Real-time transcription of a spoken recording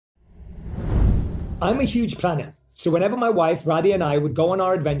I'm a huge planner, so whenever my wife Radhi and I would go on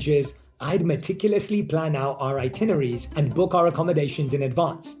our adventures, I'd meticulously plan out our itineraries and book our accommodations in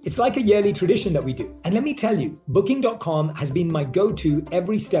advance. It's like a yearly tradition that we do. And let me tell you, Booking.com has been my go-to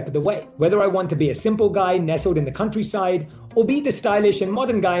every step of the way. Whether I want to be a simple guy nestled in the countryside or be the stylish and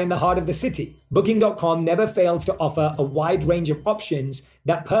modern guy in the heart of the city, Booking.com never fails to offer a wide range of options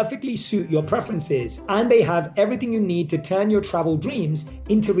that perfectly suit your preferences, and they have everything you need to turn your travel dreams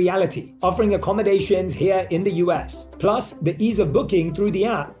into reality, offering accommodations here in the US. Plus, the ease of booking through the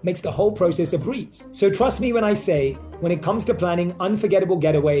app makes the whole process a breeze. So trust me when I say, when it comes to planning unforgettable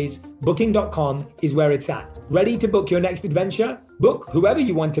getaways, Booking.com is where it's at. Ready to book your next adventure? Book whoever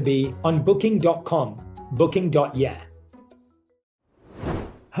you want to be on Booking.com. Booking.yeah.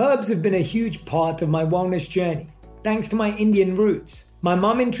 Herbs have been a huge part of my wellness journey, thanks to my Indian roots. My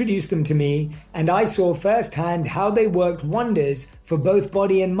mum introduced them to me, and I saw firsthand how they worked wonders for both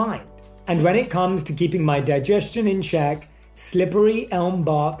body and mind. And when it comes to keeping my digestion in check, slippery elm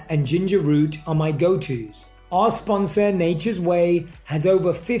bark and ginger root are my go-tos. Our sponsor, Nature's Way, has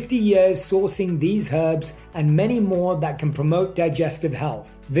over 50 years sourcing these herbs and many more that can promote digestive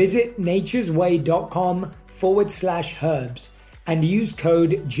health. Visit naturesway.com/herbs and use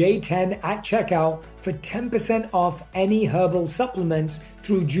code J10 at checkout for 10% off any herbal supplements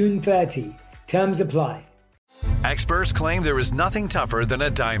through June 30. Terms apply. Experts claim there is nothing tougher than a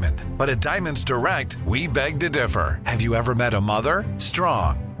diamond. But at Diamonds Direct, we beg to differ. Have you ever met a mother?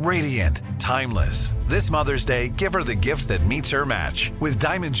 Strong, radiant, timeless. This Mother's Day, give her the gift that meets her match. With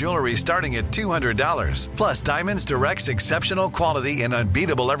diamond jewelry starting at $200. Plus Diamonds Direct's exceptional quality and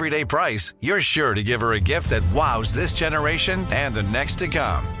unbeatable everyday price, you're sure to give her a gift that wows this generation and the next to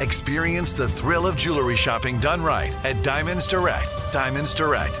come. Experience the thrill of jewelry shopping done right at Diamonds Direct. Diamonds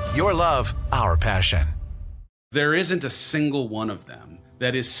Direct. Your love, our passion. There isn't a single one of them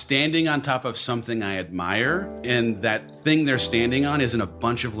that is standing on top of something I admire, and that thing they're standing on isn't a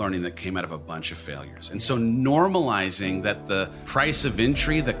bunch of learning that came out of a bunch of failures. And so normalizing that the price of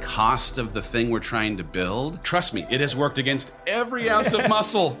entry, the cost of the thing we're trying to build, trust me, it has worked against every ounce of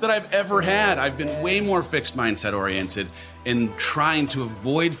muscle that I've ever had. I've been way more fixed mindset oriented in trying to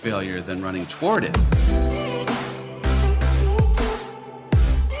avoid failure than running toward it.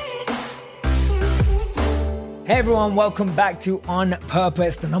 Hey everyone, welcome back to On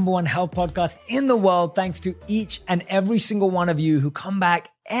Purpose, the #1 health podcast in the world. Thanks to each and every single one of you who come back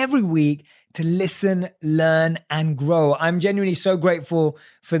every week to listen, learn, and grow. I'm genuinely so grateful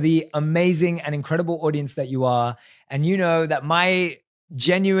for the amazing and incredible audience that you are. And you know that my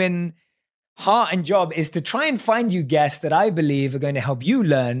genuine heart and job is to try and find you guests that I believe are going to help you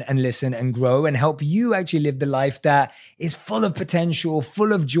learn and listen and grow and help you actually live the life that is full of potential,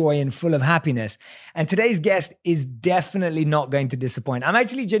 full of joy, and full of happiness. And today's guest is definitely not going to disappoint. I'm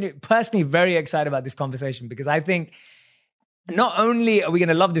actually personally very excited about this conversation because I think not only are we going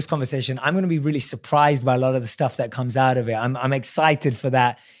to love this conversation, I'm going to be really surprised by a lot of the stuff that comes out of it. I'm excited for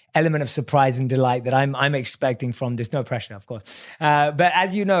that element of surprise and delight that I'm expecting from this. No pressure, of course. But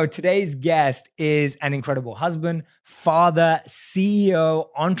as you know, today's guest is an incredible husband, father, CEO,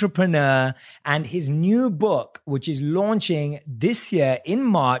 entrepreneur, and his new book, which is launching this year in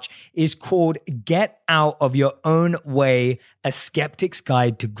March, is called Get Out of Your Own Way, A Skeptic's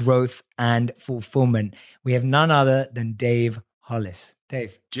Guide to Growth and Fulfillment. We have none other than Dave Hollis.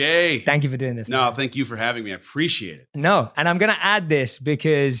 Dave. Jay. Thank you for doing this. No, thank you for having me. I appreciate it. No, and I'm going to add this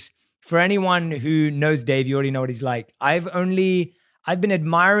because for anyone who knows Dave, you already know what he's like. I've been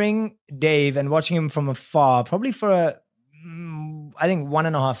admiring Dave and watching him from afar, probably for I think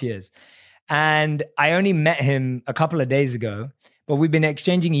 1.5 years. And I only met him a couple of days ago, but we've been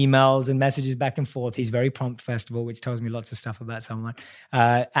exchanging emails and messages back and forth. He's very prompt, first of all, which tells me lots of stuff about someone.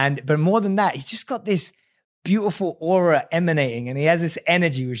 But more than that, he's just got this beautiful aura emanating, and he has this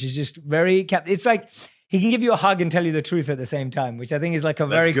energy which is just very it's like he can give you a hug and tell you the truth at the same time, which I think is like a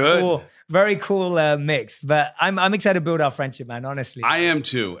very cool mix. But I'm excited to build our friendship, man, honestly. I am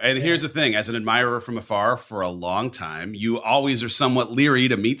too. And here's the thing, as an admirer from afar for a long time, you always are somewhat leery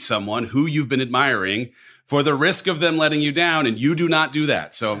to meet someone who you've been admiring for the risk of them letting you down, and you do not do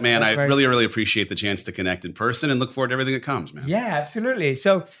that. So, man, I really appreciate the chance to connect in person and look forward to everything that comes, man. Yeah, absolutely.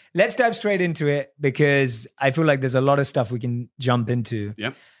 So let's dive straight into it because I feel like there's a lot of stuff we can jump into.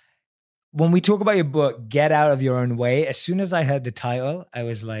 Yep. When we talk about your book, Get Out of Your Own Way, as soon as I heard the title, I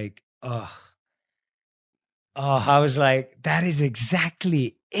was like, I was like, that is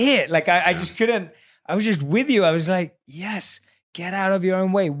exactly it. Like, I just couldn't, I was just with you. I was like, yes, get out of your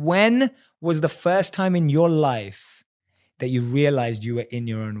own way. When was the first time in your life that you realized you were in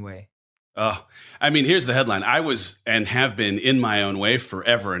your own way? Oh, I mean, here's the headline. I was and have been in my own way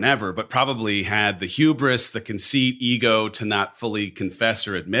forever and ever, but probably had the hubris, the conceit, ego to not fully confess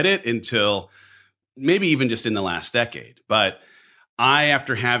or admit it until maybe even just in the last decade. But I,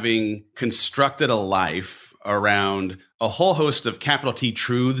 after having constructed a life around a whole host of capital T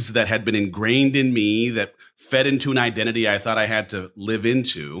truths that had been ingrained in me, that fed into an identity I thought I had to live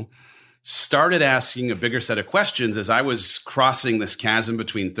into, started asking a bigger set of questions as I was crossing this chasm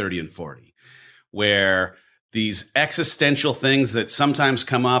between 30 and 40, where these existential things that sometimes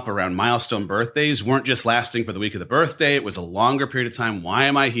come up around milestone birthdays weren't just lasting for the week of the birthday. It was a longer period of time. Why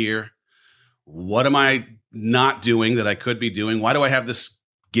am I here? What am I not doing that I could be doing? Why do I have this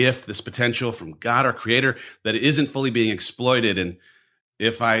gift, this potential from God, our creator, that isn't fully being exploited? And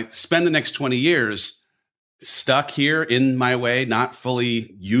if I spend the next 20 years stuck here in my way, not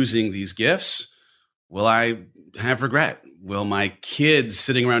fully using these gifts, will I have regret? Will my kids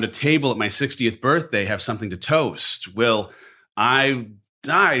sitting around a table at my 60th birthday have something to toast? Will I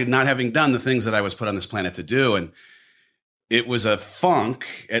die not having done the things that I was put on this planet to do? And it was a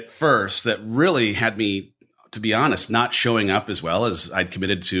funk at first that really had me, to be honest, not showing up as well as I'd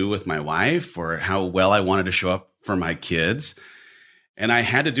committed to with my wife, or how well I wanted to show up for my kids. And I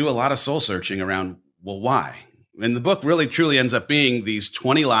had to do a lot of soul searching around, well, why? And the book really truly ends up being these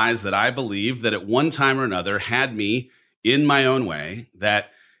 20 lies that I believe that at one time or another had me in my own way,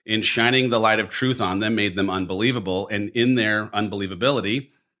 that in shining the light of truth on them made them unbelievable, and in their unbelievability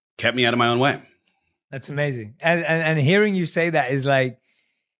kept me out of my own way. That's amazing. And hearing you say that is like,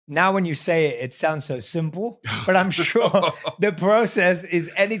 now when you say it, it sounds so simple, but I'm sure the process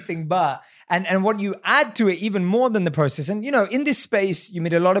is anything but. And what you add to it even more than the process. And, you know, in this space, you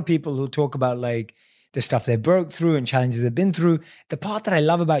meet a lot of people who talk about like the stuff they broke through and challenges they've been through. The part that I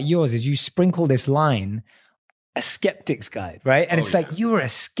love about yours is you sprinkle this line, a skeptic's guide, right? And it's like, you were a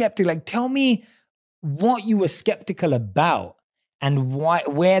skeptic. Like, tell me what you were skeptical about and why,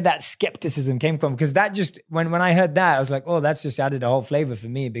 where that skepticism came from. Because that just, when I heard that, I was like, oh, that's just added a whole flavor for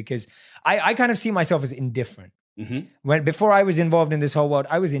me, because I kind of see myself as indifferent. Mm-hmm. Before I was involved in this whole world,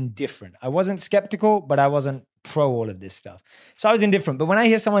 I was indifferent. I wasn't skeptical, but I wasn't pro all of this stuff. So I was indifferent. But when I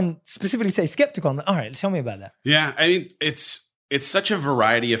hear someone specifically say skeptical, I'm like, all right, tell me about that. Yeah, I mean, it's such a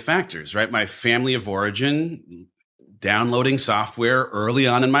variety of factors, right? My family of origin, downloading software early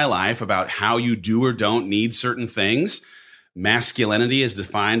on in my life about how you do or don't need certain things. Masculinity is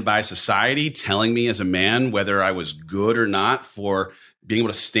defined by society telling me as a man whether I was good or not for being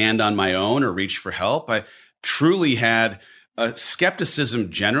able to stand on my own or reach for help. I truly had a skepticism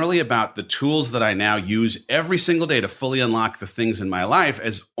generally about the tools that I now use every single day to fully unlock the things in my life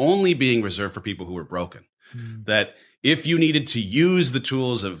as only being reserved for people who were broken. That if you needed to use the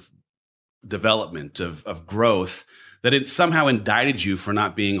tools of development, of growth, that it somehow indicted you for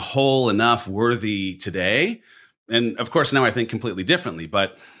not being whole enough, worthy today. And of course, now I think completely differently.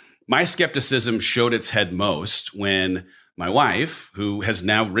 But my skepticism showed its head most when my wife, who has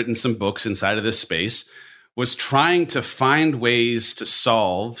now written some books inside of this space, was trying to find ways to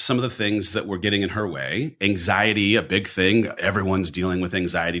solve some of the things that were getting in her way. Anxiety, a big thing. Everyone's dealing with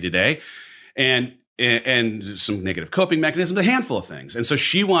anxiety today. And some negative coping mechanisms, a handful of things. And so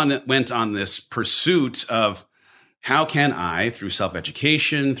she went on this pursuit of, how can I, through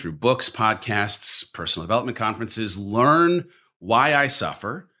self-education, through books, podcasts, personal development conferences, learn why I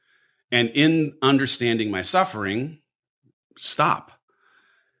suffer, and in understanding my suffering, stop?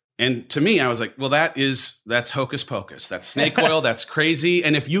 And to me, I was like, well, that's hocus pocus. That's snake oil. That's crazy.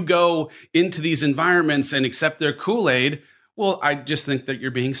 And if you go into these environments and accept their Kool-Aid, well, I just think that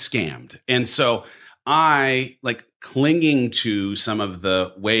you're being scammed. And so I, like, clinging to some of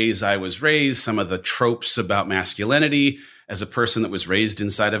the ways I was raised, some of the tropes about masculinity as a person that was raised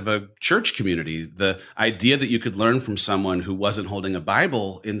inside of a church community. The idea that you could learn from someone who wasn't holding a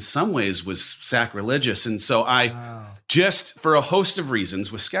Bible in some ways was sacrilegious. And so I just, for a host of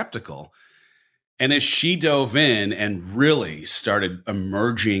reasons, was skeptical. And as she dove in and really started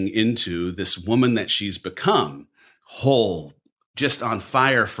emerging into this woman that she's become, whole, just on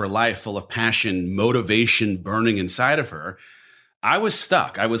fire for life, full of passion, motivation burning inside of her, I was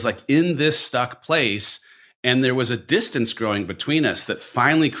stuck. I was like in this stuck place, and there was a distance growing between us that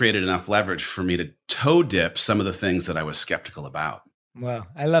finally created enough leverage for me to toe dip some of the things that I was skeptical about. Wow,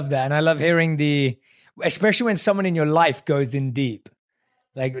 I love that. And I love hearing especially when someone in your life goes in deep.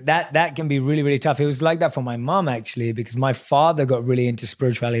 Like that can be really, really tough. It was like that for my mom, actually, because my father got really into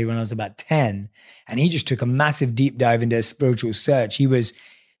spirituality when I was about 10, and he just took a massive deep dive into a spiritual search. He was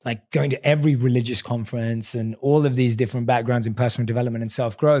like going to every religious conference and all of these different backgrounds in personal development and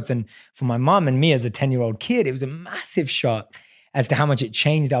self-growth. And for my mom and me as a 10-year-old kid, it was a massive shock. as to how much it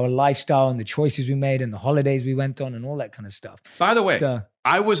changed our lifestyle and the choices we made and the holidays we went on and all that kind of stuff. By the way,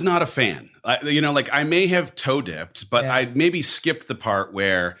 I was not a fan. I may have toe dipped, but I maybe skipped the part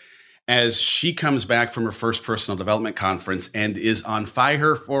where as she comes back from her first personal development conference and is on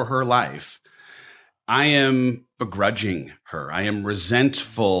fire for her life, I am begrudging her. I am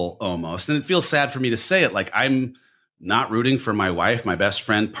resentful almost. And it feels sad for me to say it. Like, I'm not rooting for my wife, my best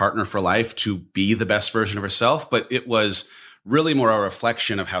friend, partner for life, to be the best version of herself. But it was really more a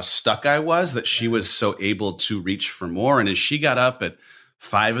reflection of how stuck I was, that she was so able to reach for more. And as she got up at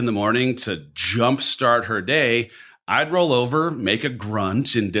 5 a.m. to jumpstart her day, I'd roll over, make a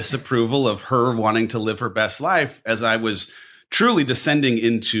grunt in disapproval of her wanting to live her best life as I was truly descending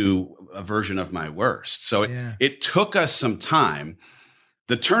into a version of my worst. So it took us some time.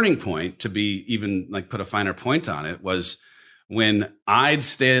 The turning point, to be even like put a finer point on it, was when I'd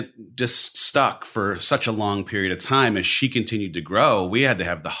just stuck for such a long period of time. As she continued to grow, we had to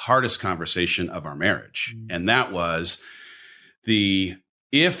have the hardest conversation of our marriage. And that was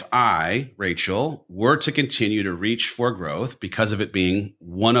if I, Rachel, were to continue to reach for growth because of it being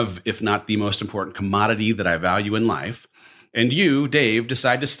one of, if not the most important commodity that I value in life, and you, Dave,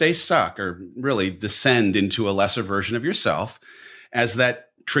 decide to stay stuck or really descend into a lesser version of yourself, as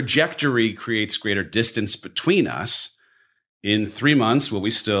that trajectory creates greater distance between us. In 3 months, will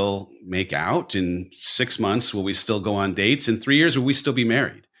we still make out? In 6 months, will we still go on dates? In 3 years, will we still be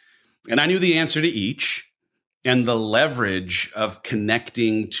married? And I knew the answer to each. And the leverage of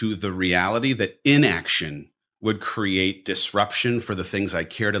connecting to the reality that inaction would create disruption for the things I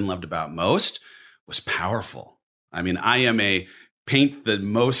cared and loved about most was powerful. I mean, I am paint the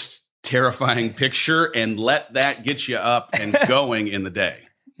most terrifying picture and let that get you up and going in the day.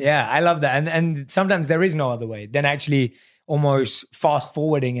 Yeah, I love that. And sometimes there is no other way than actually almost fast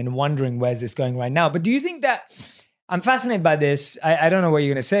forwarding and wondering where's this going right now. But do you think that, I'm fascinated by this, I don't know what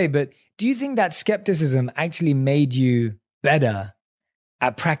you're going to say, but do you think that skepticism actually made you better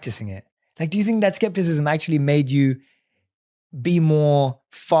at practicing it? Like, do you think that skepticism actually made you be more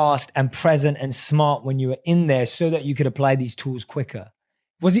fast and present and smart when you were in there so that you could apply these tools quicker?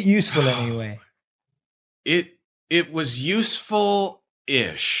 Was it useful in any way? It was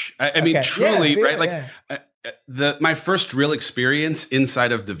useful-ish. I mean, truly, right? Like my first real experience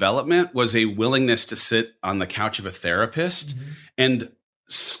inside of development was a willingness to sit on the couch of a therapist and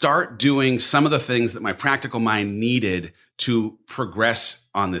start doing some of the things that my practical mind needed to progress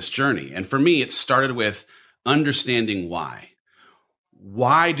on this journey. And for me, it started with understanding why.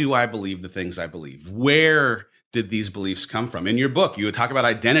 Why do I believe the things I believe? Where did these beliefs come from? In your book, you would talk about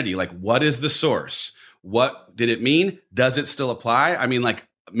identity. Like, what is the source? What did it mean? Does it still apply? I mean, like,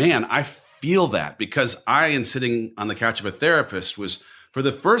 man, I feel that because I, in sitting on the couch of a therapist, was for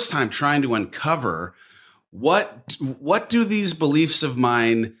the first time trying to uncover what do these beliefs of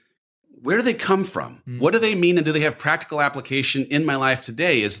mine, where do they come from? What do they mean? And do they have practical application in my life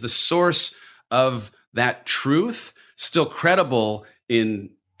today? Is the source of that truth still credible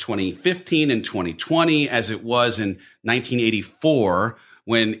in 2015 and 2020 as it was in 1984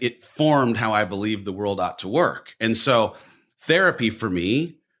 when it formed how I believed the world ought to work? And so therapy for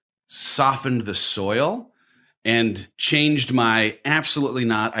me softened the soil and changed my absolutely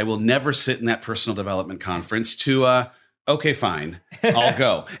not, I will never sit in that personal development conference to, okay, fine, I'll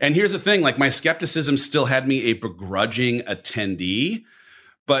go. And here's the thing, like my skepticism still had me a begrudging attendee,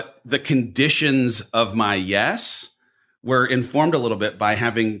 but the conditions of my yes were informed a little bit by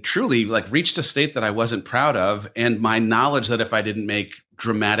having truly like reached a state that I wasn't proud of, and my knowledge that if I didn't make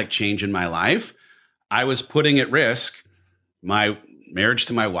dramatic change in my life, I was putting at risk my marriage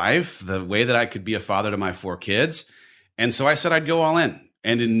to my wife, the way that I could be a father to my 4 kids. And so I said I'd go all in.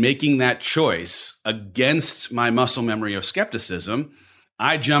 And in making that choice against my muscle memory of skepticism,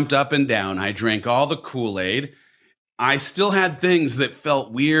 I jumped up and down. I drank all the Kool-Aid. I still had things that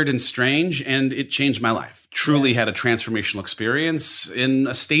felt weird and strange, and it changed my life. Truly had a transformational experience in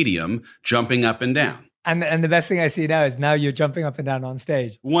a stadium, jumping up and down. And the best thing I see now is now you're jumping up and down on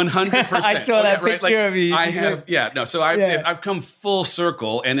stage. 100%. I saw that picture of you. I have, So I've come full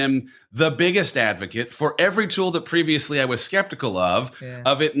circle and am the biggest advocate for every tool that previously I was skeptical of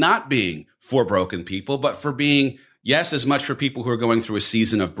it not being for broken people, but for being, yes, as much for people who are going through a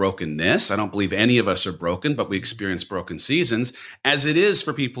season of brokenness. I don't believe any of us are broken, but we experience broken seasons, as it is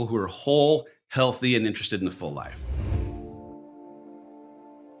for people who are whole, healthy, and interested in the full life.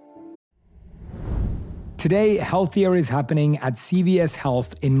 Today, healthier is happening at CVS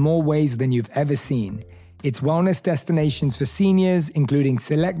Health in more ways than you've ever seen. It's wellness destinations for seniors, including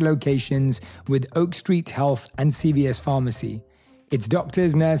select locations with Oak Street Health and CVS Pharmacy. It's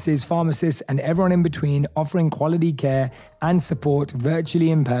doctors, nurses, pharmacists, and everyone in between offering quality care and support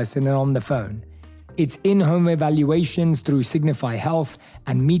virtually in person and on the phone. It's in-home evaluations through Signify Health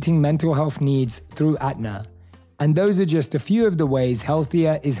and meeting mental health needs through Aetna. And those are just a few of the ways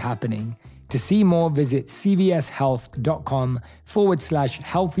healthier is happening. To see more, visit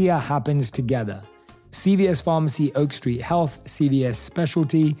cvshealth.com/healthier happens together. CVS Pharmacy, Oak Street Health, CVS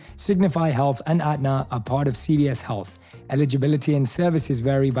Specialty, Signify Health, and Aetna are part of CVS Health. Eligibility and services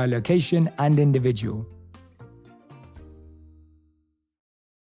vary by location and individual.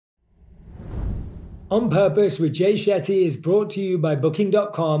 On Purpose with Jay Shetty is brought to you by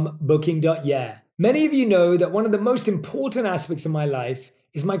Booking.com, Booking.yeah. Many of you know that one of the most important aspects of my life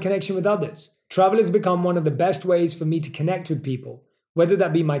is my connection with others. Travel has become one of the best ways for me to connect with people, whether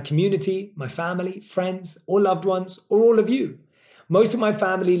that be my community, my family, friends, or loved ones, or all of you. Most of my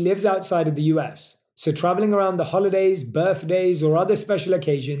family lives outside of the US, so traveling around the holidays, birthdays, or other special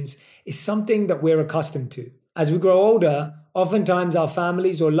occasions is something that we're accustomed to. As we grow older, oftentimes our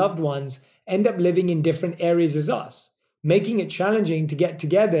families or loved ones end up living in different areas as us, making it challenging to get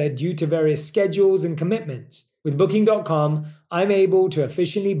together due to various schedules and commitments. With Booking.com, I'm able to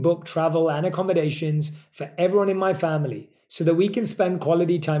efficiently book travel and accommodations for everyone in my family so that we can spend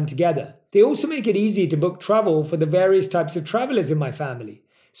quality time together. They also make it easy to book travel for the various types of travelers in my family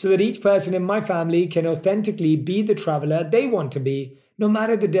so that each person in my family can authentically be the traveler they want to be, no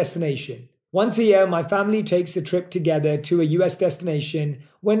matter the destination. Once a year, my family takes a trip together to a US destination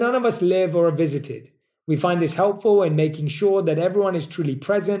where none of us live or are visited. We find this helpful in making sure that everyone is truly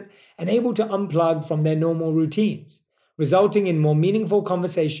present and able to unplug from their normal routines, resulting in more meaningful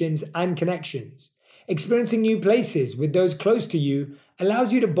conversations and connections. Experiencing new places with those close to you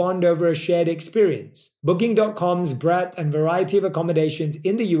allows you to bond over a shared experience. Booking.com's breadth and variety of accommodations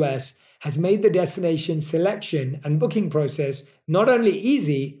in the US has made the destination selection and booking process not only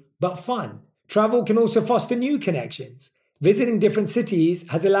easy, but fun. Travel can also foster new connections. Visiting different cities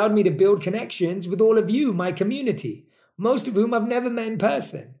has allowed me to build connections with all of you, my community, most of whom I've never met in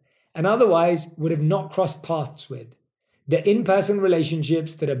person and otherwise would have not crossed paths with. The in-person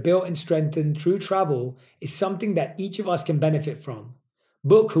relationships that are built and strengthened through travel is something that each of us can benefit from.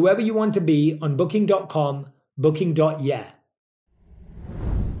 Book whoever you want to be on Booking.com, Booking.yeah.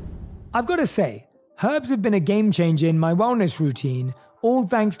 I've got to say, herbs have been a game changer in my wellness routine, all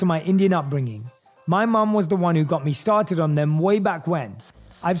thanks to my Indian upbringing. My mum was the one who got me started on them way back when.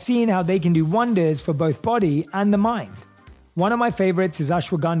 I've seen how they can do wonders for both body and the mind. One of my favorites is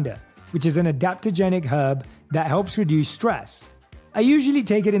ashwagandha, which is an adaptogenic herb that helps reduce stress. I usually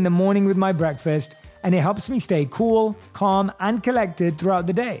take it in the morning with my breakfast, and it helps me stay cool, calm, and collected throughout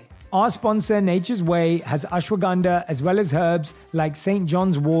the day. Our sponsor, Nature's Way, has ashwagandha as well as herbs like St.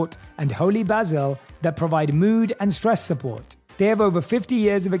 John's wort and holy basil that provide mood and stress support. They have over 50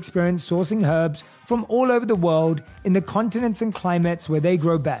 years of experience sourcing herbs from all over the world in the continents and climates where they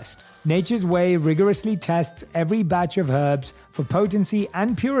grow best. Nature's Way rigorously tests every batch of herbs for potency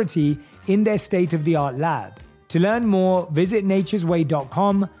and purity in their state-of-the-art lab. To learn more, visit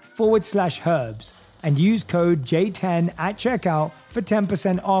naturesway.com/herbs and use code J10 at checkout for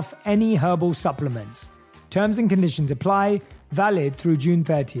 10% off any herbal supplements. Terms and conditions apply, valid through June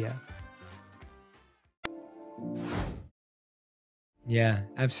 30th. Yeah,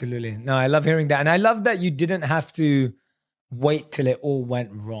 absolutely. No, I love hearing that. And I love that you didn't have to wait till it all went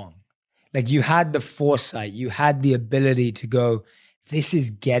wrong. Like you had the foresight, you had the ability to go, this is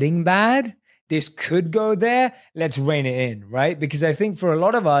getting bad. This could go there. Let's rein it in, right? Because I think for a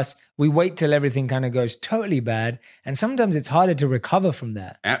lot of us, we wait till everything kind of goes totally bad. And sometimes it's harder to recover from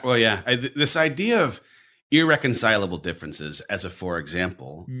that. Well, yeah. This idea of irreconcilable differences, as a for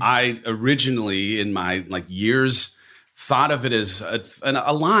example, I originally in my years thought of it as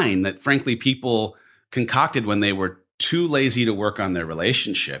a line that frankly people concocted when they were too lazy to work on their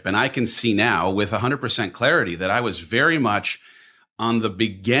relationship. And I can see now with 100% clarity that I was very much on the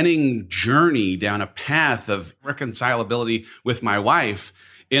beginning journey down a path of reconcilability with my wife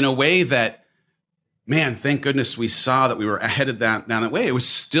in a way that, man, thank goodness we saw that we were headed down that way. It was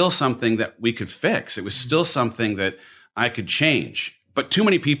still something that we could fix. It was still something that I could change. But too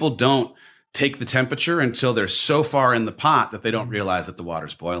many people don't take the temperature until they're so far in the pot that they don't realize that the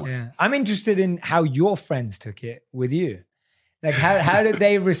water's boiling. Yeah. I'm interested in how your friends took it with you. Like how did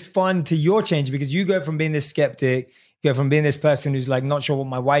they respond to your change? Because you go from being this skeptic, you go from being this person who's like not sure what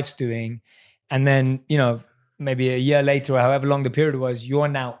my wife's doing, and then, maybe a year later or however long the period was, you're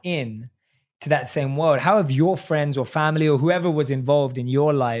now in to that same world. How have your friends or family or whoever was involved in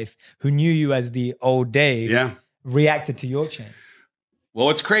your life who knew you as the old Dave reacted to your change? Well,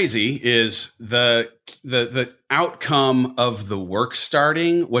 what's crazy is the outcome of the work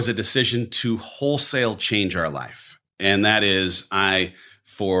starting was a decision to wholesale change our life. And that is, I,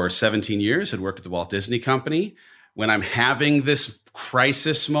 for 17 years, had worked at the Walt Disney Company. When I'm having this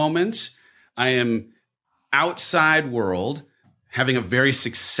crisis moment, I am outside world having a very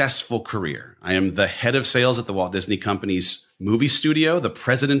successful career. I am the head of sales at the Walt Disney Company's movie studio, the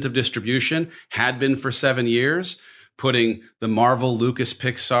president of distribution, had been for 7 years, putting the Marvel, Lucas,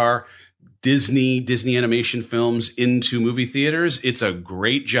 Pixar, Disney animation films into movie theaters. It's a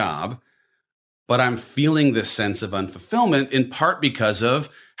great job, but I'm feeling this sense of unfulfillment in part because of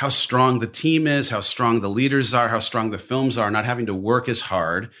how strong the team is, how strong the leaders are, how strong the films are, not having to work as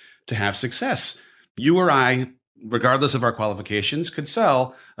hard to have success. You or I, regardless of our qualifications, could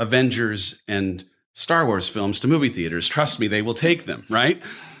sell Avengers and Star Wars films to movie theaters. Trust me, they will take them, right?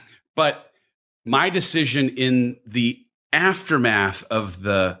 But my decision in the aftermath of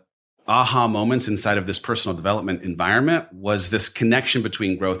the aha moments inside of this personal development environment was this connection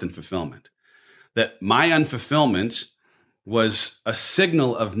between growth and fulfillment. That my unfulfillment was a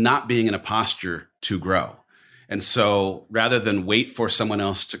signal of not being in a posture to grow. And so rather than wait for someone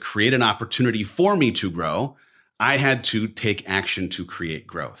else to create an opportunity for me to grow, I had to take action to create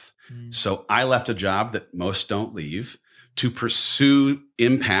growth. So I left a job that most don't leave to pursue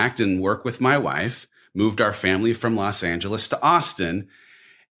impact and work with my wife, moved our family from Los Angeles to Austin.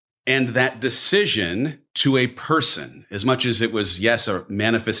 And that decision to a person, as much as it was, yes, a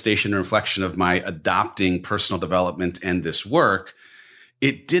manifestation and reflection of my adopting personal development and this work,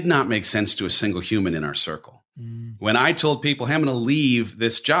 it did not make sense to a single human in our circle. When I told people, hey, I'm going to leave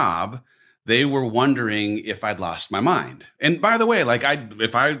this job, they were wondering if I'd lost my mind. And by the way, like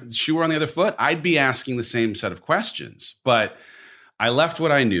if shoe were on the other foot, I'd be asking the same set of questions. But I left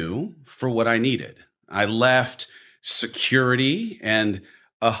what I knew for what I needed. I left security and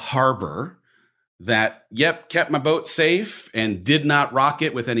a harbor that, kept my boat safe and did not rock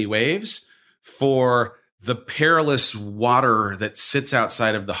it with any waves for the perilous water that sits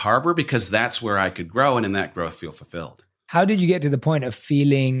outside of the harbor, because that's where I could grow and in that growth feel fulfilled. How did you get to the point of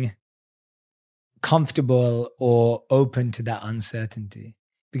feeling comfortable or open to that uncertainty?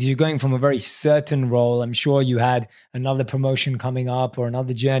 Because you're going from a very certain role. I'm sure you had another promotion coming up or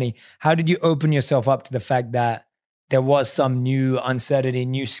another journey. How did you open yourself up to the fact that there was some new uncertainty,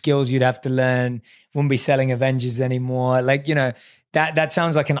 new skills you'd have to learn, wouldn't be selling Avengers anymore? Like, that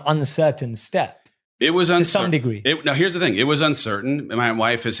sounds like an uncertain step. It was uncertain. To some degree. Now, here's the thing. It was uncertain. My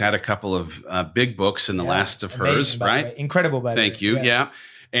wife has had a couple of big books in the last of hers, right? Incredible, by the way. Thank you. Yeah.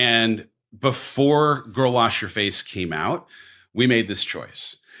 And before Girl Wash Your Face came out, we made this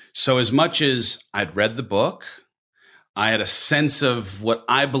choice. So as much as I'd read the book, I had a sense of what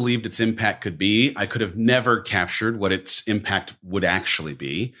I believed its impact could be. I could have never captured what its impact would actually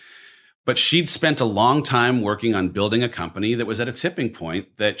be. But she'd spent a long time working on building a company that was at a tipping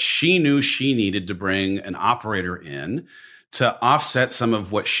point that she knew she needed to bring an operator in to offset some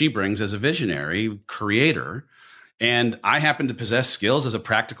of what she brings as a visionary creator. And I happened to possess skills as a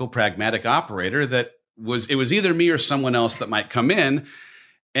practical, pragmatic operator it was either me or someone else that might come in.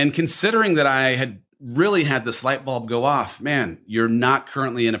 And considering that I had really had this light bulb go off, man, you're not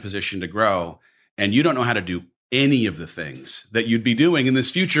currently in a position to grow and you don't know how to do any of the things that you'd be doing in this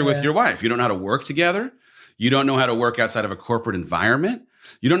future with your wife. You don't know how to work together. You don't know how to work outside of a corporate environment.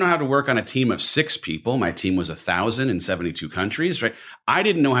 You don't know how to work on a team of 6 people. My team was 1,000 in 72 countries, right? I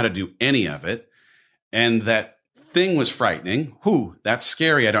didn't know how to do any of it. And that thing was frightening. That's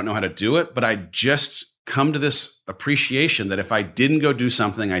scary. I don't know how to do it. But I just come to this appreciation that if I didn't go do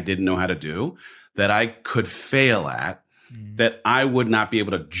something I didn't know how to do, that I could fail at, that I would not be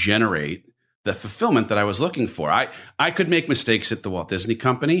able to generate the fulfillment that I was looking for. I could make mistakes at the Walt Disney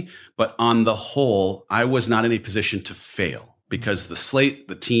Company, but on the whole, I was not in a position to fail because the slate,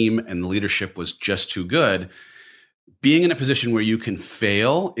 the team, and the leadership was just too good. Being in a position where you can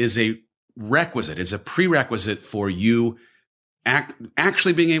fail is a requisite, is a prerequisite for you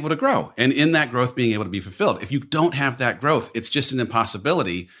actually being able to grow. And in that growth, being able to be fulfilled. If you don't have that growth, it's just an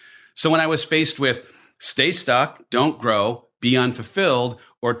impossibility. So when I was faced with stay stuck, don't grow, be unfulfilled,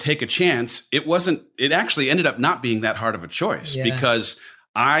 or take a chance, it actually ended up not being that hard of a choice because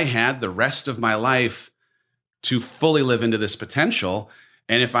I had the rest of my life to fully live into this potential.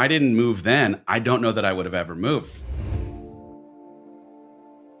 And if I didn't move then, I don't know that I would have ever moved.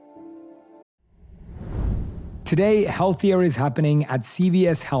 Today, healthier is happening at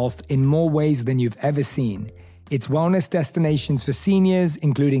CVS Health in more ways than you've ever seen. It's wellness destinations for seniors,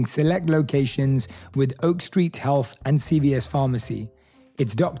 including select locations with Oak Street Health and CVS Pharmacy.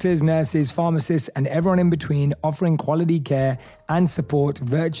 It's doctors, nurses, pharmacists, and everyone in between offering quality care and support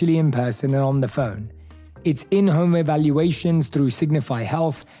virtually in person and on the phone. It's in-home evaluations through Signify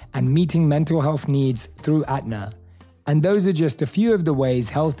Health and meeting mental health needs through Aetna. And those are just a few of the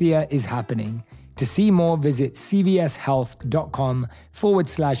ways healthier is happening. To see more, visit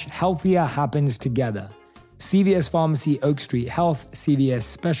cvshealth.com/healthier happens together. CVS Pharmacy, Oak Street Health, CVS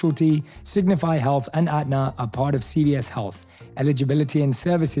Specialty, Signify Health, and Aetna are part of CVS Health. Eligibility and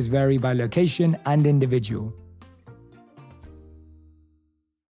services vary by location and individual.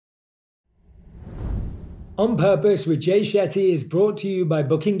 On Purpose with Jay Shetty is brought to you by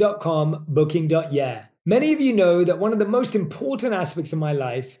Booking.com, Booking.yeah. Many of you know that one of the most important aspects of my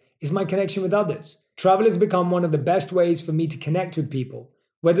life is my connection with others. Travel has become one of the best ways for me to connect with people,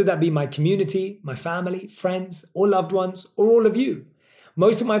 whether that be my community, my family, friends, or loved ones, or all of you.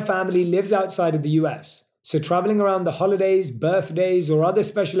 Most of my family lives outside of the US, so traveling around the holidays, birthdays, or other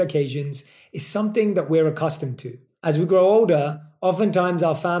special occasions is something that we're accustomed to. As we grow older, oftentimes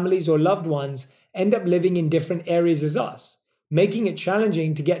our families or loved ones end up living in different areas as us, making it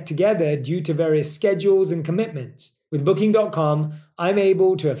challenging to get together due to various schedules and commitments. With Booking.com, I'm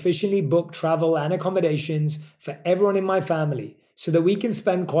able to efficiently book travel and accommodations for everyone in my family so that we can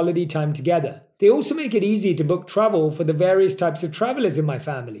spend quality time together. They also make it easy to book travel for the various types of travelers in my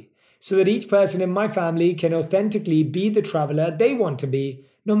family so that each person in my family can authentically be the traveler they want to be,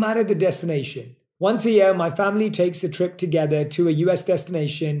 no matter the destination. Once a year, my family takes a trip together to a US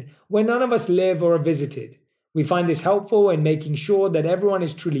destination where none of us live or are visited. We find this helpful in making sure that everyone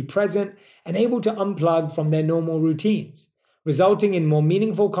is truly present and able to unplug from their normal routines, resulting in more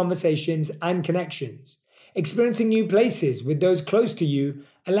meaningful conversations and connections. Experiencing new places with those close to you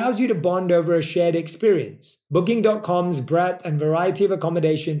allows you to bond over a shared experience. Booking.com's breadth and variety of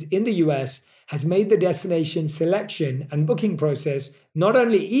accommodations in the US has made the destination selection and booking process not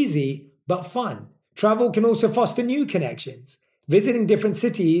only easy, but fun. Travel can also foster new connections. Visiting different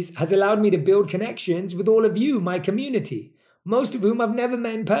cities has allowed me to build connections with all of you, my community, most of whom I've never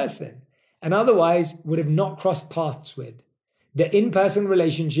met in person and otherwise would have not crossed paths with. The in-person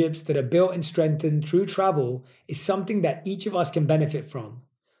relationships that are built and strengthened through travel is something that each of us can benefit from.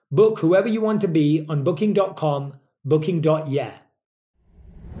 Book whoever you want to be on Booking.com, Booking.yeah.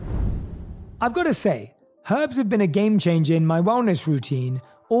 I've got to say, herbs have been a game changer in my wellness routine,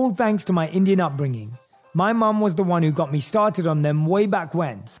 all thanks to my Indian upbringing. My mum was the one who got me started on them way back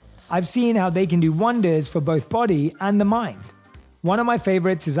when. I've seen how they can do wonders for both body and the mind. One of my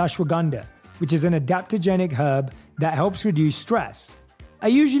favorites is ashwagandha, which is an adaptogenic herb that helps reduce stress. I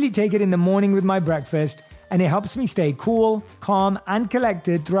usually take it in the morning with my breakfast, and it helps me stay cool, calm, and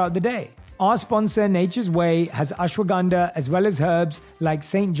collected throughout the day. Our sponsor, Nature's Way, has ashwagandha as well as herbs like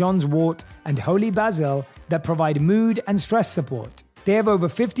St. John's wort and holy basil that provide mood and stress support. They have over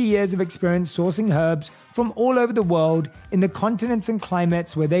 50 years of experience sourcing herbs from all over the world in the continents and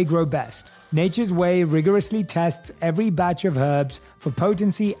climates where they grow best. Nature's Way rigorously tests every batch of herbs for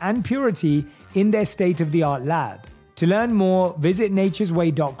potency and purity in their state-of-the-art lab. To learn more, visit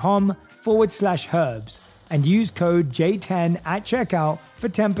naturesway.com/herbs and use code J10 at checkout for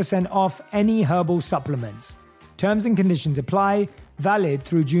 10% off any herbal supplements. Terms and conditions apply, valid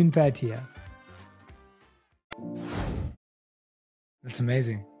through June 30th. That's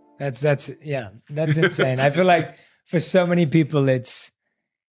amazing. That's insane. I feel like for so many people, it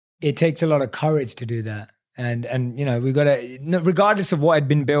takes a lot of courage to do that. And you know, we got to, regardless of what had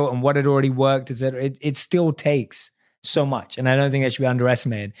been built and what had already worked, etc., it still takes so much. And I don't think that should be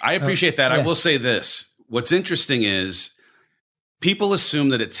underestimated. I appreciate that. Yeah. I will say this. What's interesting is people assume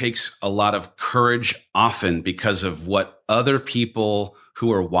that it takes a lot of courage often because of what other people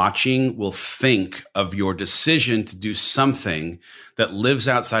who are watching will think of your decision to do something that lives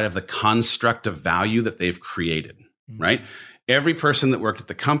outside of the construct of value that they've created, right? Every person that worked at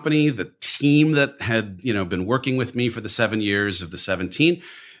the company, the team that had, been working with me for the 7 years of the 17,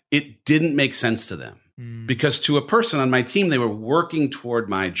 it didn't make sense to them. Because to a person on my team, they were working toward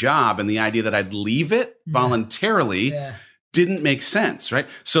my job, and the idea that I'd leave it voluntarily didn't make sense, right?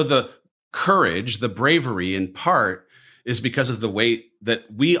 So the courage, the bravery in part is because of the weight that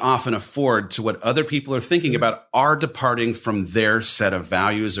we often afford to what other people are thinking about our departing from their set of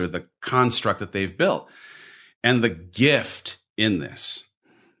values or the construct that they've built. And the gift in this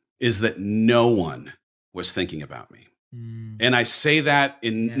is that no one was thinking about me. And I say that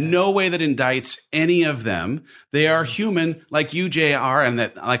in no way that indicts any of them. They are human like you, JR, and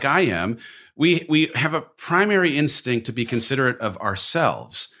that like I am. We have a primary instinct to be considerate of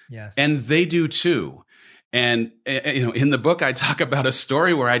ourselves. Yes. And they do too. And in the book, I talk about a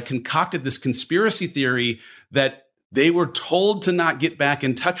story where I'd concocted this conspiracy theory that They were told to not get back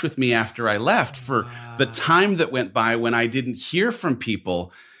in touch with me after I left for the time that went by when I didn't hear from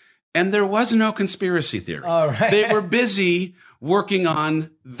people. And there was no conspiracy theory. All right. They were busy working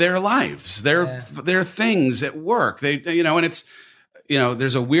on their lives, their things at work. And it's,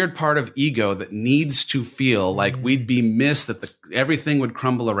 there's a weird part of ego that needs to feel like we'd be missed, that everything would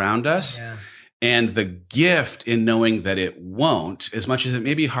crumble around us. Yeah. And the gift in knowing that it won't, as much as it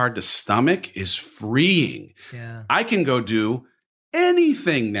may be hard to stomach, is freeing. Yeah. I can go do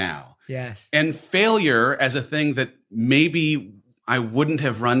anything now. Yes. And failure as a thing that maybe I wouldn't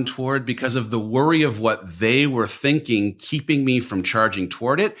have run toward because of the worry of what they were thinking, keeping me from charging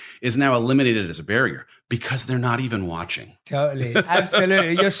toward it, is now eliminated as a barrier because they're not even watching. Totally.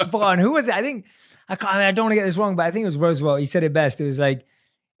 Absolutely. You're spot on. Who was it? I don't want to get this wrong, but I think it was Roosevelt. He said it best. It was like,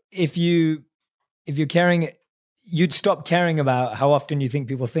 if you're caring, you'd stop caring about how often you think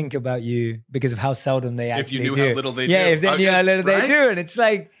people think about you because of how seldom they actually do. If you knew how little they do. Yeah, if they knew how little they right? do. And it's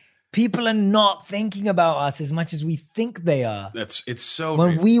like, people are not thinking about us as much as we think they are. It's so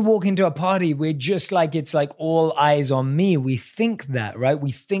when real. we walk into a party, we're just like, it's like all eyes on me. We think that, right?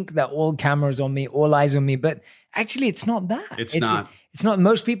 We think that all cameras on me, all eyes on me, but actually it's not that. It's not. It's not.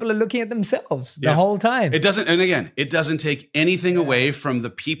 Most people are looking at themselves the whole time. It doesn't take anything away from the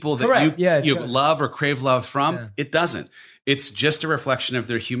people that you love or crave love from. Yeah. It doesn't. It's just a reflection of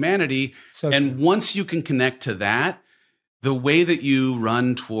their humanity. And once you can connect to that, the way that you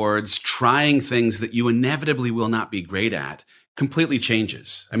run towards trying things that you inevitably will not be great at completely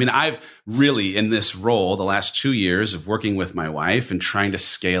changes. I mean, I've really, in this role, the last 2 years of working with my wife and trying to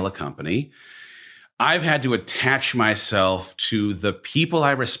scale a company, I've had to attach myself to the people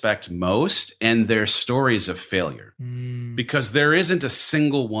I respect most and their stories of failure, because there isn't a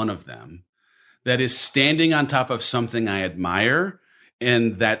single one of them that is standing on top of something I admire.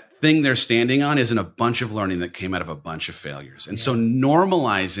 And that thing they're standing on isn't a bunch of learning that came out of a bunch of failures. And so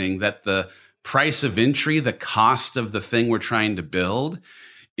normalizing that the price of entry, the cost of the thing we're trying to build,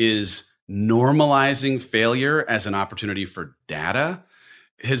 is normalizing failure as an opportunity for data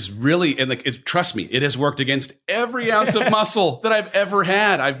has really, trust me, it has worked against every ounce of muscle that I've ever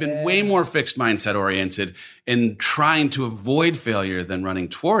had. I've been way more fixed mindset oriented and trying to avoid failure than running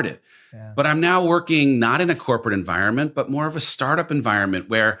toward it. Yeah. But I'm now working not in a corporate environment, but more of a startup environment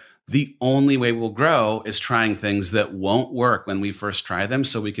where the only way we'll grow is trying things that won't work when we first try them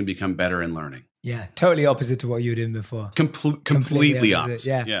so we can become better in learning. Yeah, totally opposite to what you were doing before. Completely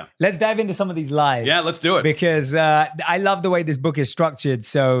opposite. Yeah. Let's dive into some of these lies. Yeah, let's do it. Because I love the way this book is structured.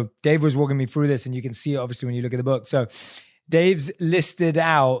 So Dave was walking me through this, and you can see it obviously when you look at the book. So Dave's listed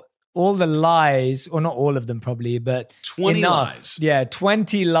out all the lies, or not all of them probably, but 20 lies. Yeah,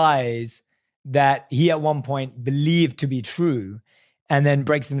 20 lies that he at one point believed to be true, and then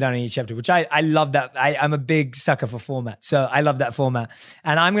breaks them down in each chapter, which I love that. I'm a big sucker for format. So I love that format.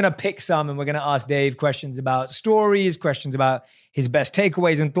 And I'm going to pick some, and we're going to ask Dave questions about stories, questions about his best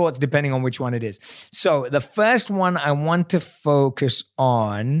takeaways and thoughts, depending on which one it is. So the first one I want to focus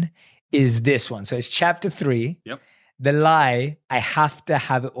on is this one. So it's chapter 3. Yep. The lie, I have to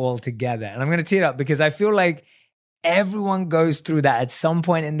have it all together. And I'm going to tee it up because I feel like everyone goes through that at some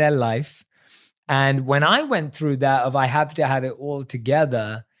point in their life. And when I went through that of I have to have it all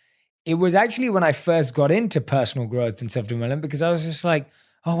together, it was actually when I first got into personal growth and self-development, because I was just like,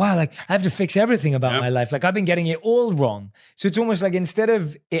 oh, wow, like I have to fix everything about my life. Like I've been getting it all wrong. So it's almost like instead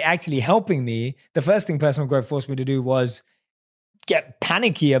of it actually helping me, the first thing personal growth forced me to do was get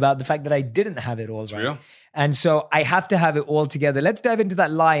panicky about the fact that I didn't have it all right. Real. And so I have to have it all together. Let's dive into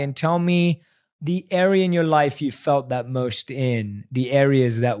that lie and tell me the area in your life you felt that most in, the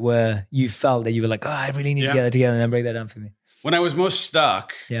areas that you felt that you were like, oh, I really need to get that together, and then break that down for me. When I was most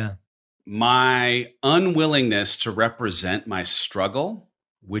stuck, yeah, my unwillingness to represent my struggle,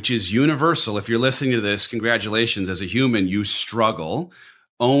 which is universal. If you're listening to this, congratulations. As a human, you struggle.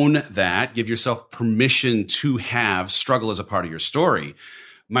 Own that. Give yourself permission to have struggle as a part of your story.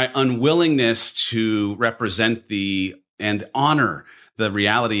 My unwillingness to represent and honor the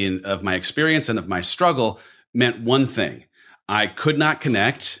reality of my experience and of my struggle meant one thing. I could not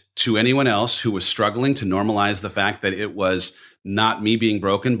connect to anyone else who was struggling to normalize the fact that it was not me being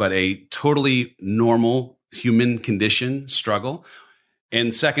broken, but a totally normal human condition struggle.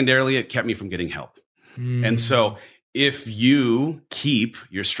 And secondarily, it kept me from getting help. And so if you keep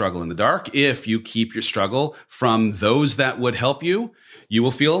your struggle in the dark, if you keep your struggle from those that would help you, you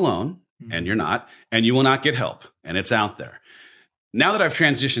will feel alone, and you're not, and you will not get help, and it's out there. Now that I've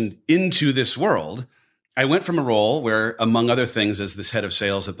transitioned into this world, I went from a role where, among other things, as this head of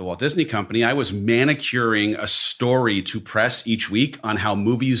sales at the Walt Disney Company, I was manicuring a story to press each week on how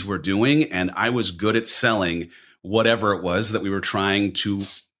movies were doing, and I was good at selling whatever it was that we were trying to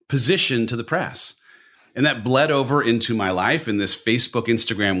position to the press. And that bled over into my life in this Facebook,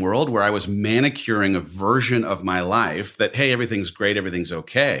 Instagram world where I was manicuring a version of my life that, hey, everything's great, everything's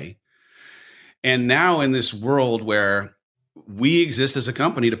okay. And now in this world where we exist as a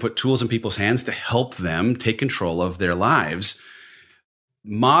company to put tools in people's hands to help them take control of their lives,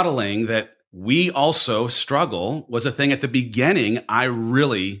 modeling that we also struggle was a thing at the beginning I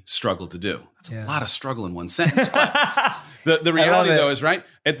really struggled to do. That's a lot of struggle in one sentence. But the reality, though, is right.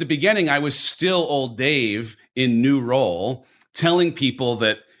 At the beginning, I was still old Dave in new role, telling people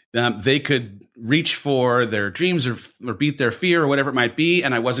that they could reach for their dreams or beat their fear or whatever it might be.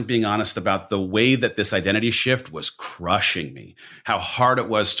 And I wasn't being honest about the way that this identity shift was crushing me, how hard it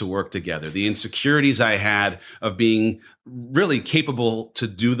was to work together, the insecurities I had of being really capable to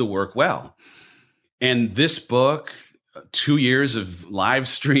do the work well. And this book, 2 years of live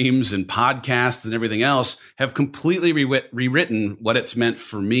streams and podcasts and everything else have completely rewritten what it's meant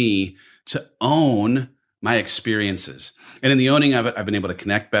for me to own my experiences. And in the owning of it, I've been able to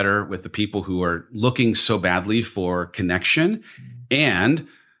connect better with the people who are looking so badly for connection. And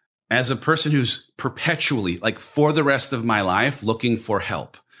as a person who's perpetually, like for the rest of my life, looking for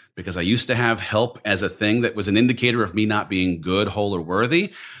help, because I used to have help as a thing that was an indicator of me not being good, whole, or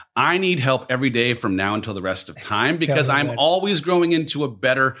worthy. I need help every day from now until the rest of time because I'm always growing into a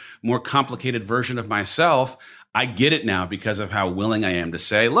better, more complicated version of myself. I get it now because of how willing I am to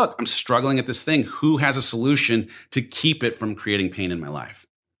say, look, I'm struggling at this thing. Who has a solution to keep it from creating pain in my life?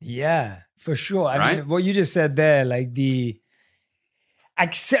 Yeah, for sure. I mean, what you just said there, like the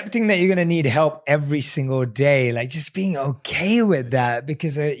accepting that you're going to need help every single day, like just being okay with that,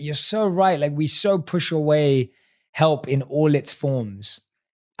 because you're so right. Like we so push away help in all its forms.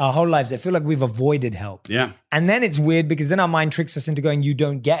 Our whole lives, I feel like we've avoided help. Yeah. And then it's weird because then our mind tricks us into going, you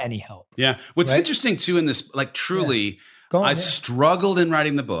don't get any help. Yeah. What's interesting too in this, like truly, I struggled in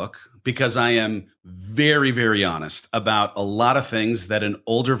writing the book because I am very, very honest about a lot of things that an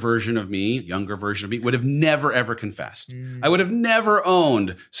older version of me, younger version of me would have never, ever confessed. I would have never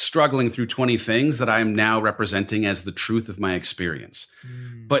owned struggling through 20 things that I am now representing as the truth of my experience.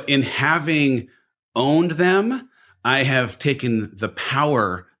 But in having owned them, I have taken the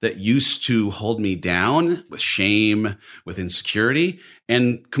power that used to hold me down with shame, with insecurity,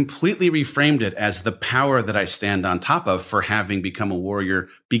 and completely reframed it as the power that I stand on top of for having become a warrior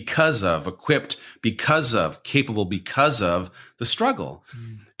because of, equipped because of, capable because of the struggle.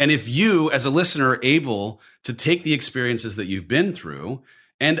 And if you, as a listener, are able to take the experiences that you've been through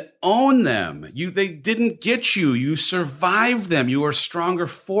and own them, they didn't get you, you survived them, you are stronger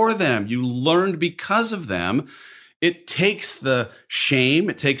for them, you learned because of them. It takes the shame,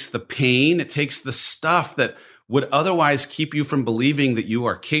 it takes the pain, it takes the stuff that would otherwise keep you from believing that you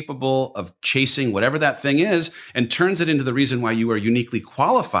are capable of chasing whatever that thing is and turns it into the reason why you are uniquely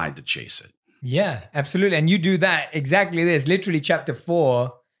qualified to chase it. Yeah, absolutely. And you do that exactly this. Literally chapter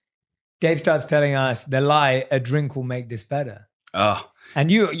 4, Dave starts telling us the lie, a drink will make this better. Oh.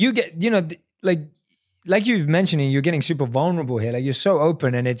 And you get, like you've mentioning, you're getting super vulnerable here. Like you're so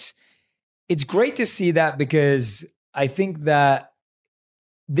open, and it's great to see that, because I think that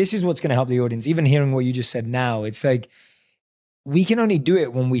this is what's going to help the audience. Even hearing what you just said now, it's like we can only do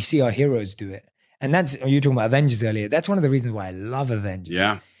it when we see our heroes do it. And you were talking about Avengers earlier. That's one of the reasons why I love Avengers.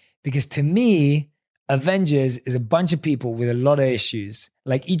 Yeah. Because to me, Avengers is a bunch of people with a lot of issues.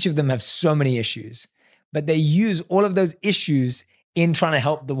 Like each of them have so many issues, but they use all of those issues in trying to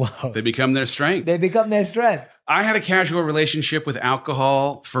help the world. They become their strength. I had a casual relationship with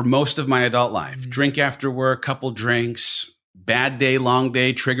alcohol for most of my adult life. Drink after work, couple drinks, bad day, long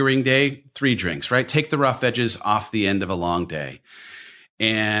day, triggering day, 3 drinks, right? Take the rough edges off the end of a long day.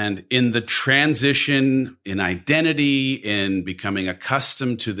 And in the transition in identity, in becoming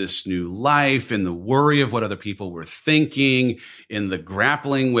accustomed to this new life, in the worry of what other people were thinking, in the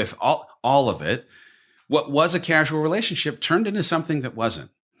grappling with all of it, what was a casual relationship turned into something that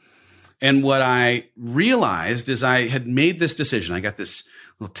wasn't. And what I realized is I had made this decision. I got this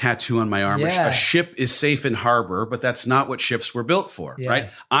little tattoo on my arm. Yeah. A ship is safe in harbor, but that's not what ships were built for,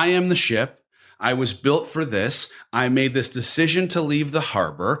 right? I am the ship. I was built for this. I made this decision to leave the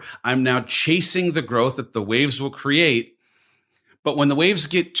harbor. I'm now chasing the growth that the waves will create. But when the waves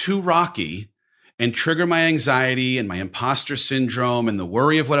get too rocky and trigger my anxiety and my imposter syndrome and the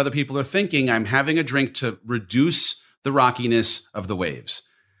worry of what other people are thinking, I'm having a drink to reduce the rockiness of the waves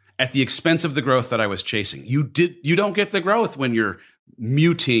at the expense of the growth that I was chasing. You don't get the growth when you're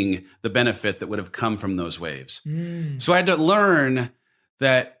muting the benefit that would have come from those waves. So I had to learn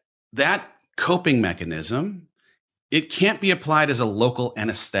that coping mechanism it can't be applied as a local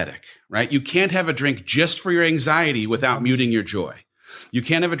anesthetic, right? You can't have a drink just for your anxiety without muting your joy. You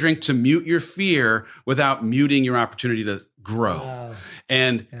can't have a drink to mute your fear without muting your opportunity to grow. Wow.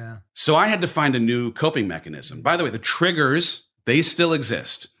 And so I had to find a new coping mechanism. By the way, the triggers, they still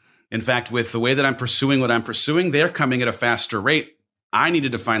exist. In fact, with the way that I'm pursuing what I'm pursuing, they're coming at a faster rate. I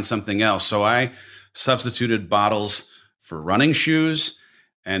needed to find something else. So I substituted bottles for running shoes.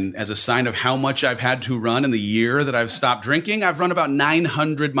 And as a sign of how much I've had to run in the year that I've stopped drinking, I've run about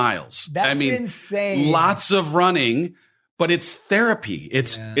 900 miles. That's insane. Lots of running, but it's therapy.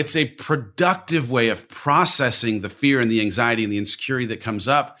 It's a productive way of processing the fear and the anxiety and the insecurity that comes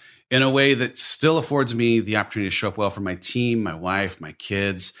up in a way that still affords me the opportunity to show up well for my team, my wife, my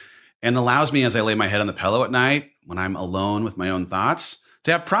kids, and allows me, as I lay my head on the pillow at night, when I'm alone with my own thoughts,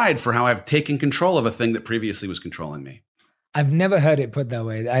 to have pride for how I've taken control of a thing that previously was controlling me. I've never heard it put that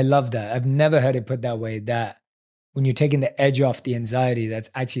way. I love that. I've never heard it put that way, that when you're taking the edge off the anxiety, that's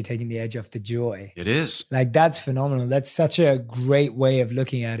actually taking the edge off the joy. It is. Like, that's phenomenal. That's such a great way of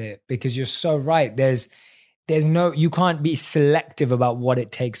looking at it, because you're so right. There's no, you can't be selective about what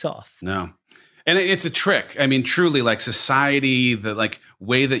it takes off. No. And it's a trick. I mean, truly, like society, the like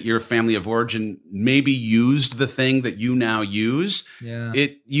way that your family of origin maybe used the thing that you now use. Yeah.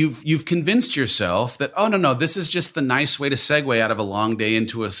 You've convinced yourself that, oh, no, this is just the nice way to segue out of a long day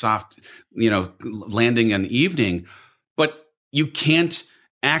into a soft, landing and evening. But you can't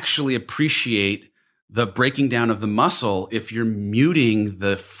actually appreciate the breaking down of the muscle if you're muting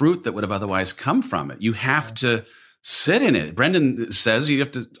the fruit that would have otherwise come from it. You have to sit in it. Brendan says you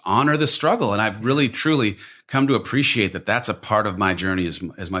have to honor the struggle. And I've really, truly come to appreciate that that's a part of my journey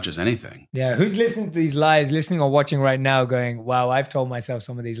as much as anything. Yeah. Who's listening to these lies, listening or watching right now going, wow, I've told myself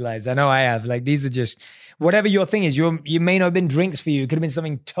some of these lies. I know I have. Like, these are just, whatever your thing is, you may not have been drinks for you. It could have been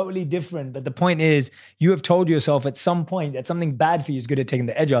something totally different. But the point is, you have told yourself at some point that something bad for you is good at taking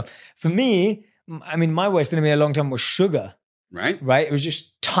the edge off. For me, I mean, my worst enemy a long time was sugar. Right? It was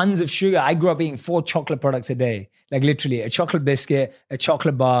just tons of sugar. I grew up eating 4 chocolate products a day, like literally a chocolate biscuit, a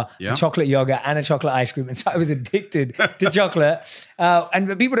chocolate bar, a chocolate yogurt, and a chocolate ice cream. And so I was addicted to chocolate.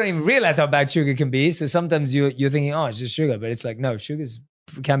 And people don't even realize how bad sugar can be. So sometimes you're thinking, oh, it's just sugar. But it's like, no, sugar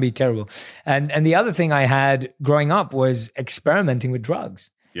can be terrible. And the other thing I had growing up was experimenting with drugs.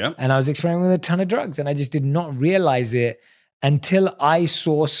 Yeah. And I was experimenting with a ton of drugs, and I just did not realize it until I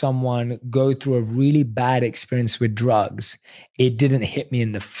saw someone go through a really bad experience with drugs. It didn't hit me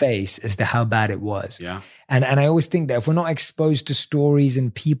in the face as to how bad it was. Yeah. And I always think that if we're not exposed to stories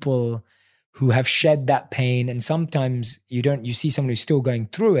and people who have shed that pain, and sometimes you see someone who's still going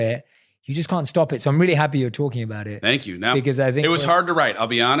through it, you just can't stop it. So I'm really happy you're talking about it. Thank you. Now, because I think it was hard to write, I'll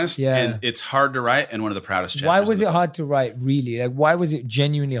be honest. Yeah. And it's hard to write, and one of the proudest chapters. Why was it hard to write, really? Like, why was it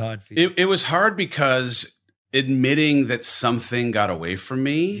genuinely hard for you? It was hard because admitting that something got away from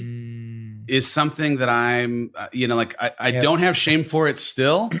me is something that I'm, I don't have shame for it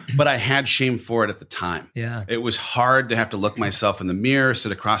still, but I had shame for it at the time. Yeah. It was hard to have to look myself in the mirror,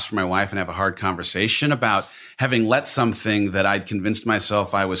 sit across from my wife and have a hard conversation about having let something that I'd convinced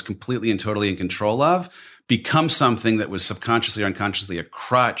myself I was completely and totally in control of become something that was subconsciously or unconsciously a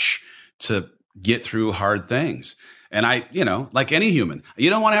crutch to get through hard things. And I, like any human, you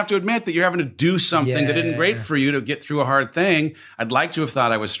don't want to have to admit that you're having to do something that isn't great for you to get through a hard thing. I'd like to have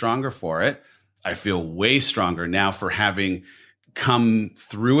thought I was stronger for it. I feel way stronger now for having come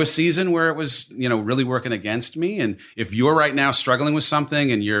through a season where it was, really working against me. And if you're right now struggling with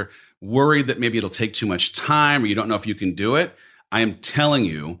something and you're worried that maybe it'll take too much time or you don't know if you can do it, I am telling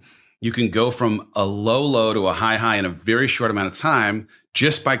you, you can go from a low to a high in a very short amount of time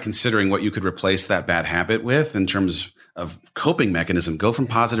just by considering what you could replace that bad habit with in terms of coping mechanism. Go from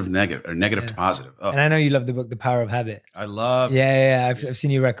positive to negative, or negative to positive. Oh. And I know you love the book, The Power of Habit. I love. Yeah. I've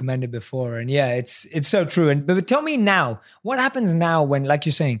seen you recommend it before, and it's so true. But tell me now, what happens now when, like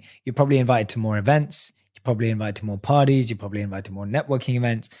you're saying, you're probably invited to more events, you're probably invited to more parties, you're probably invited to more networking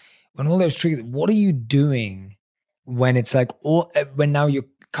events. When all those triggers, what are you doing when it's like when now you're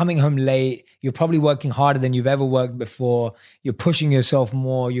coming home late, you're probably working harder than you've ever worked before, you're pushing yourself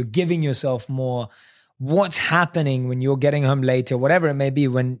more, you're giving yourself more. What's happening when you're getting home late or whatever it may be,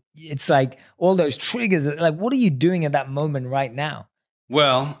 when it's like all those triggers, like what are you doing at that moment right now?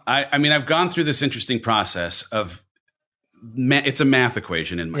 Well, I mean, I've gone through this interesting process of, it's a math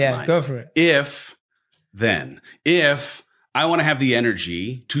equation in my mind. Yeah, go for it. If I want to have the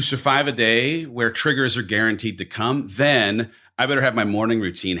energy to survive a day where triggers are guaranteed to come, then I better have my morning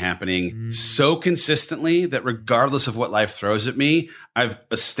routine happening so consistently that regardless of what life throws at me, I've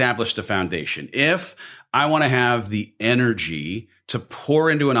established a foundation. If I want to have the energy to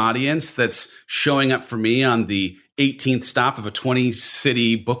pour into an audience that's showing up for me on the 18th stop of a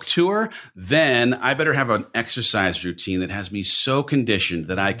 20-city book tour, then I better have an exercise routine that has me so conditioned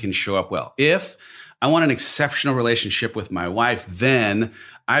that I can show up well. If I want an exceptional relationship with my wife, then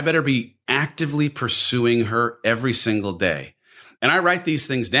I better be actively pursuing her every single day. And I write these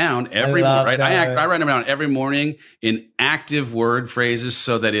things down every morning, right? I write them down every morning in active word phrases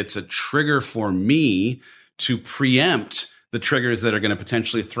so that it's a trigger for me to preempt the triggers that are going to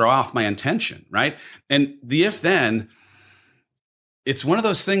potentially throw off my intention, right? And the if then, it's one of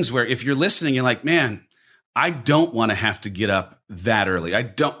those things where if you're listening, you're like, man, I don't want to have to get up that early. I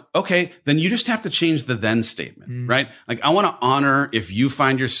don't. Okay, then you just have to change the then statement, right? Like I want to honor if you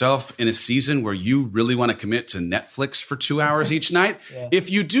find yourself in a season where you really want to commit to Netflix for 2 hours each night. If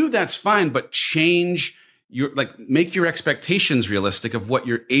you do, that's fine, but change make your expectations realistic of what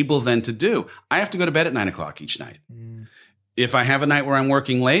you're able then to do. I have to go to bed at 9 o'clock each night. If I have a night where I'm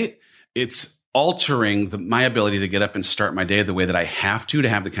working late, it's altering my ability to get up and start my day the way that I have to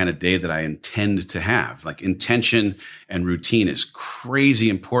have the kind of day that I intend to have. Like intention and routine is crazy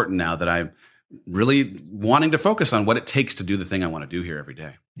important now that I'm really wanting to focus on what it takes to do the thing I want to do here every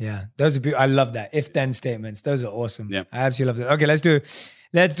day. Yeah, those are I love that. If then statements, those are awesome. Yeah. I absolutely love that. Okay,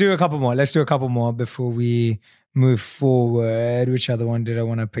 let's do a couple more. Let's do a couple more before we move forward. Which other one did I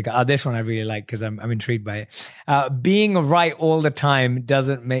want to pick up? This one I really like because I'm intrigued by it. Being right all the time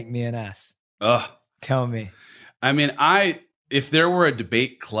doesn't make me an ass. Ugh. Tell me. I mean, if there were a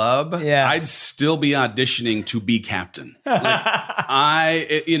debate club, I'd still be auditioning to be captain.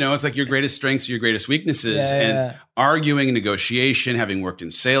 It's like your greatest strengths are your greatest weaknesses. Arguing, negotiation, having worked in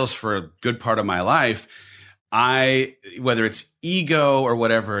sales for a good part of my life, whether it's ego or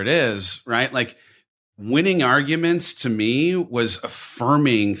whatever it is, right? Like winning arguments to me was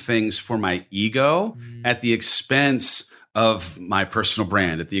affirming things for my ego at the expense of my personal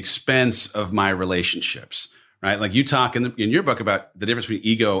brand, at the expense of my relationships, right? Like you talk in your book about the difference between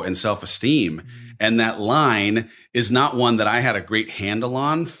ego and self-esteem. And that line is not one that I had a great handle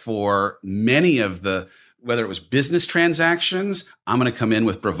on for many of whether it was business transactions, I'm going to come in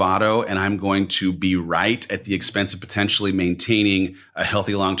with bravado and I'm going to be right at the expense of potentially maintaining a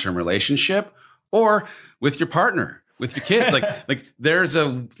healthy long-term relationship, or with your partner, with your kids. There's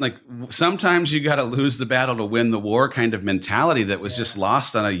sometimes you got to lose the battle to win the war kind of mentality that was just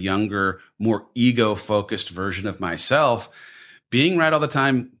lost on a younger, more ego-focused version of myself. Being right all the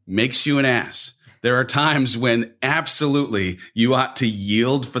time makes you an ass. There are times when absolutely you ought to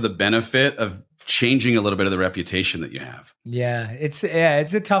yield for the benefit of changing a little bit of the reputation that you have. Yeah, it's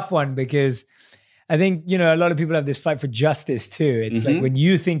a tough one because I think, a lot of people have this fight for justice too. It's like when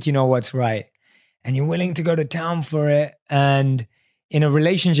you think you know what's right and you're willing to go to town for it. And in a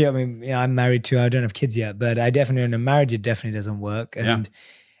relationship, I mean, I'm married too. I don't have kids yet, but I definitely, in a marriage, it definitely doesn't work. And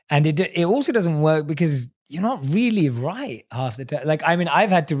it also doesn't work because you're not really right half the time. Like, I mean, I've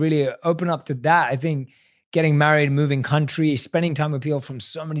had to really open up to that. I think getting married, moving country, spending time with people from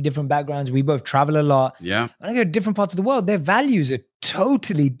so many different backgrounds. We both travel a lot. Yeah. When I go to different parts of the world, their values are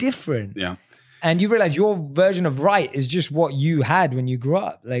totally different. Yeah. And you realize your version of right is just what you had when you grew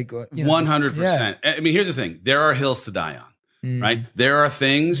up. 100%. I mean, here's the thing. There are hills to die on, right? There are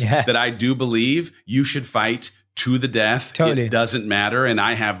things that I do believe you should fight to the death. Totally. It doesn't matter. And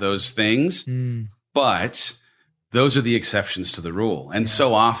I have those things. But those are the exceptions to the rule. And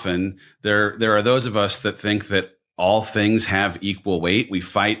so often there are those of us that think that all things have equal weight. We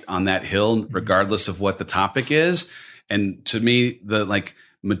fight on that hill regardless of what the topic is. And to me, the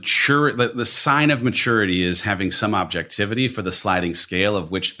sign of maturity is having some objectivity for the sliding scale of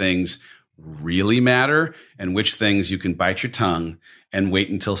which things really matter and which things you can bite your tongue and wait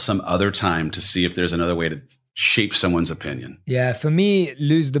until some other time to see if there's another way to shape someone's opinion. Yeah, for me,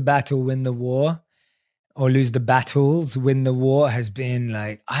 lose the battle, win the war, or lose the battles, win the war has been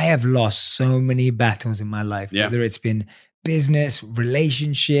like, I have lost so many battles in my life, whether it's been business,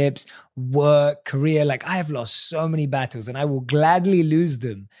 relationships, work, career. Like I have lost so many battles and I will gladly lose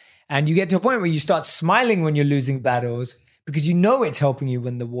them. And you get to a point where you start smiling when you're losing battles because you know it's helping you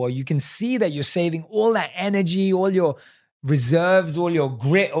win the war. You can see that you're saving all that energy, all your reserves, all your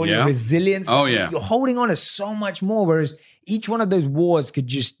grit, all your resilience. Oh, yeah. You're holding on to so much more, whereas each one of those wars could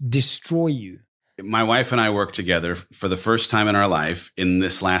just destroy you. My wife and I worked together for the first time in our life in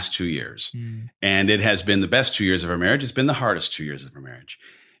this last 2 years. And it has been the best 2 years of our marriage. It's been the hardest 2 years of our marriage.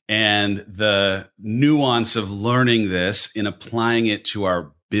 And the nuance of learning this and applying it to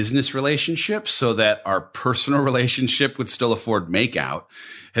our business relationship so that our personal relationship would still afford makeout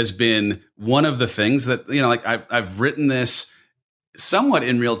has been one of the things that, I've written this somewhat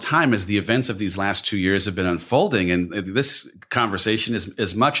in real time as the events of these last 2 years have been unfolding. And this conversation is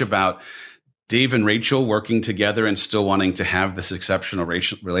as much about Dave and Rachel working together and still wanting to have this exceptional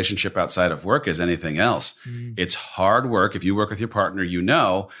relationship outside of work as anything else. It's hard work. If you work with your partner, you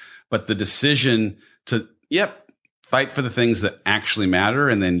know, but the decision to, fight for the things that actually matter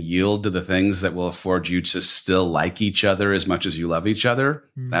and then yield to the things that will afford you to still like each other as much as you love each other,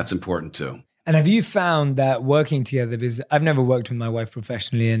 that's important too. And have you found that working together, because I've never worked with my wife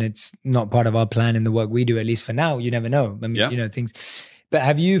professionally and it's not part of our plan in the work we do, at least for now, you never know. I mean, things, but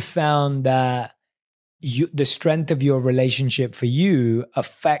have you found that the strength of your relationship for you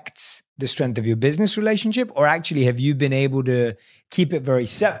affects the strength of your business relationship? Or actually have you been able to keep it very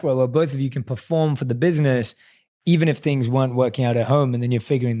separate where both of you can perform for the business, even if things weren't working out at home and then you're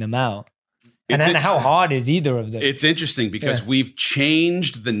figuring them out? And then how hard is either of them? It's interesting because we've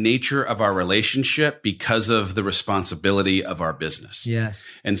changed the nature of our relationship because of the responsibility of our business. Yes.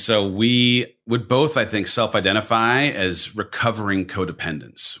 And so we would both, I think, self-identify as recovering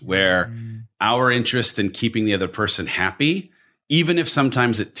codependents, where our interest in keeping the other person happy, even if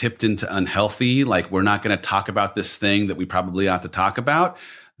sometimes it tipped into unhealthy, like we're not going to talk about this thing that we probably ought to talk about,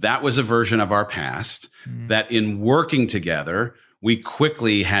 that was a version of our past that in working together, we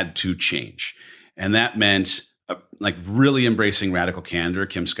quickly had to change. And that meant like really embracing radical candor.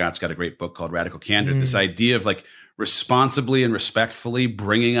 Kim Scott's got a great book called Radical Candor. This idea of like responsibly and respectfully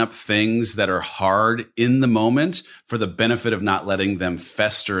bringing up things that are hard in the moment for the benefit of not letting them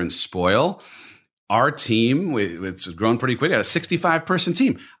fester and spoil. Our team, it's grown pretty quick. We got a 65-person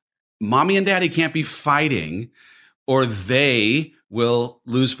team. Mommy and daddy can't be fighting or they will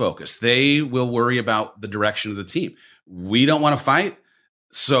lose focus. They will worry about the direction of the team. We don't want to fight.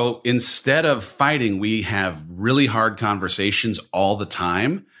 So instead of fighting, we have really hard conversations all the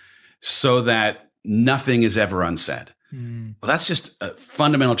time so that nothing is ever unsaid. Well, that's just a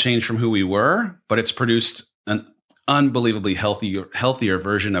fundamental change from who we were, but it's produced an unbelievably healthier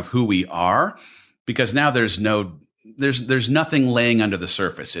version of who we are because now there's nothing laying under the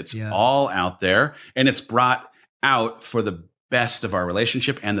surface. It's all out there and it's brought out for the best of our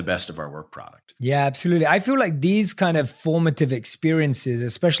relationship and the best of our work product. Yeah, absolutely. I feel like these kind of formative experiences,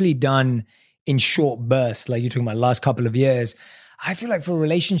 especially done in short bursts, like you're talking about last couple of years, I feel like for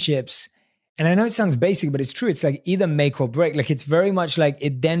relationships, and I know it sounds basic, but it's true. It's like either make or break. Like it's very much like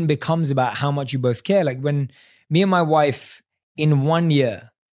it then becomes about how much you both care. Like when me and my wife in 1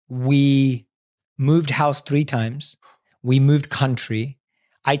 year, we moved house 3 times. We moved country.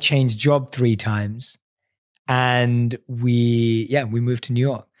 I changed job 3 times. And we moved to New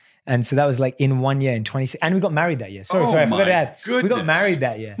York. And so that was like in 1 year in 26, and we got married that year. Sorry, I forgot to add. We got married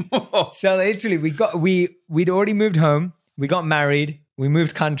that year. So literally we'd already moved home. We got married, we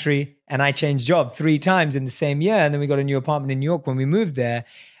moved country, and I changed job 3 times in the same year. And then we got a new apartment in New York when we moved there.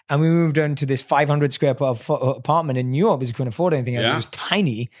 And we moved into this 500 square foot apartment in New York because we couldn't afford anything else. It was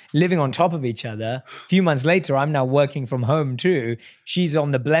tiny, living on top of each other. A few months later, I'm now working from home too. She's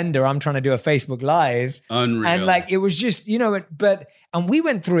on the blender. I'm trying to do a Facebook Live. Unreal. And like, it was just, and we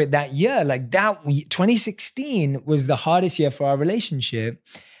went through it that year. Like 2016 was the hardest year for our relationship.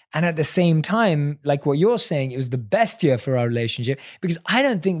 And at the same time, like what you're saying, it was the best year for our relationship because I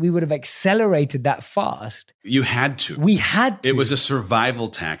don't think we would have accelerated that fast. You had to. We had to. It was a survival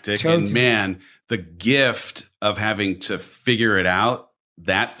tactic. Totally. And man, the gift of having to figure it out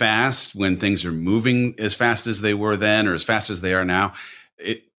that fast when things are moving as fast as they were then or as fast as they are now,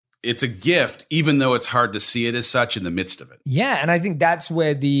 it's a gift, even though it's hard to see it as such in the midst of it. Yeah. And I think that's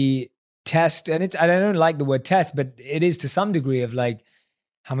where the test, and I don't like the word test, but it is to some degree of like,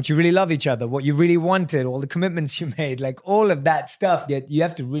 how much you really love each other, what you really wanted, all the commitments you made, like all of that stuff. You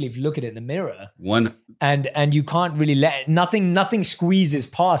have to really look at it in the mirror. And you can't really let nothing squeezes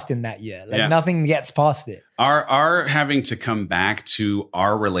past in that year. Like nothing gets past it. Our having to come back to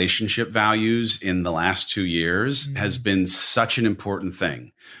our relationship values in the last 2 years has been such an important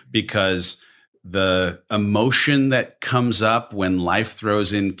thing because the emotion that comes up when life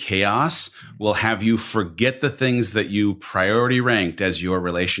throws in chaos will have you forget the things that you priority ranked as your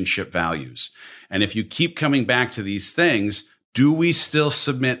relationship values. And if you keep coming back to these things, do we still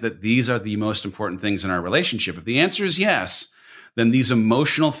submit that these are the most important things in our relationship? If the answer is yes, then these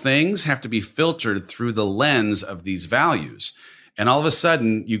emotional things have to be filtered through the lens of these values. And all of a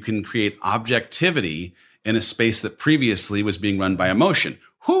sudden, you can create objectivity in a space that previously was being run by emotion.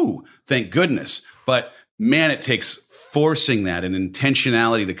 Whew, thank goodness. But man, it takes forcing that and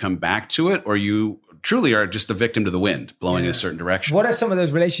intentionality to come back to it, or you truly are just a victim to the wind blowing in a certain direction. What are some of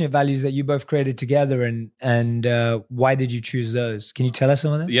those relationship values that you both created together and why did you choose those? Can you tell us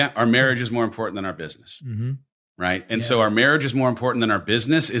some of them? Yeah, our marriage is more important than our business. right? And so our marriage is more important than our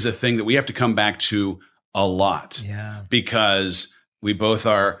business is a thing that we have to come back to a lot. Yeah. Because we both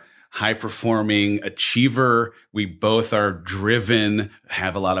are high performing achiever. We both are driven,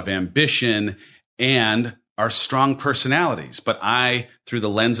 have a lot of ambition, and are strong personalities. But I, through the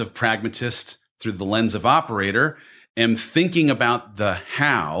lens of pragmatist, through the lens of operator, am thinking about the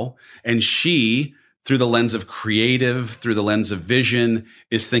how, and she, through the lens of creative, through the lens of vision,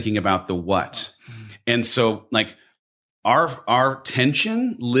 is thinking about the what. And so like our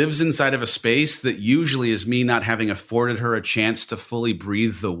tension lives inside of a space that usually is me not having afforded her a chance to fully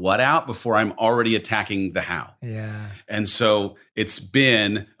breathe the what out before I'm already attacking the how. Yeah. And so it's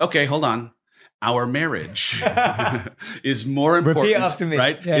been, okay, hold on. Our marriage is more important, Repeat after me.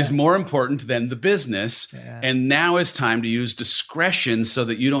 right? Yeah. Is more important than the business. Yeah. And now is time to use discretion so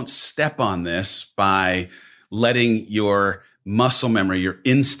that you don't step on this by letting your muscle memory, your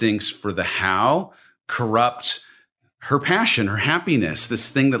instincts for the how corrupt her passion, her happiness, this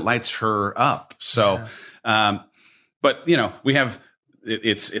thing that lights her up. So, but you know, we have,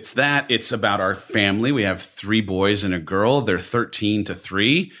 it's about our family. We have 3 boys and a girl. They're 13 to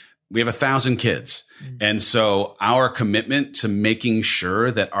 3. We have 1,000 kids. And so our commitment to making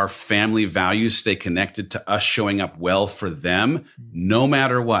sure that our family values stay connected to us showing up well for them, no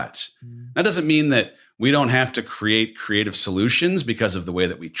matter what. That doesn't mean that we don't have to create creative solutions because of the way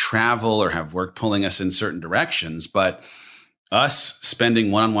that we travel or have work pulling us in certain directions. But us spending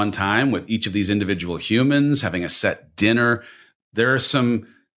one-on-one time with each of these individual humans, having a set dinner, there are some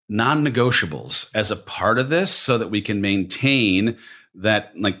non-negotiables as a part of this so that we can maintain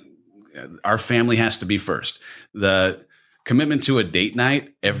that, like, our family has to be first. The commitment to a date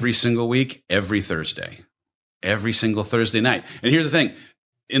night every single week, every Thursday, every single Thursday night. And here's the thing.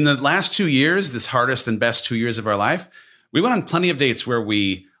 In the last 2 years, this hardest and best 2 years of our life, we went on plenty of dates where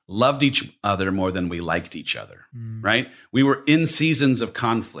we loved each other more than we liked each other, right? We were in seasons of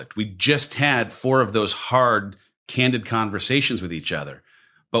conflict. We just had 4 of those hard, candid conversations with each other.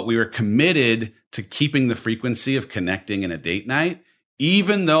 But we were committed to keeping the frequency of connecting in a date night,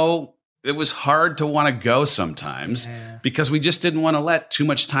 even though it was hard to want to go sometimes because we just didn't want to let too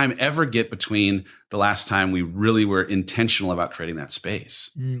much time ever get between the last time we really were intentional about creating that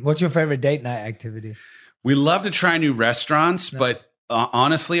space. What's your favorite date night activity? We love to try new restaurants, but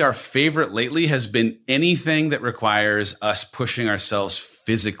honestly, our favorite lately has been anything that requires us pushing ourselves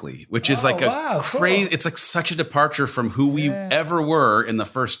physically, which is like crazy. Cool. It's like such a departure from who we ever were in the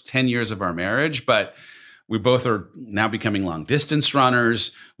first 10 years of our marriage. But we both are now becoming long distance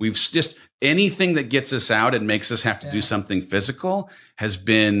runners. We've just anything that gets us out and makes us have to do something physical has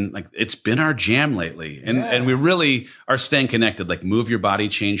been like, it's been our jam lately. And we really are staying connected. Like move your body,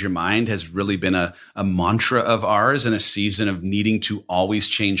 change your mind has really been a mantra of ours in a season of needing to always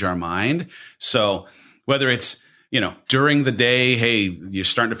change our mind. So whether it's, you know, during the day, hey, you're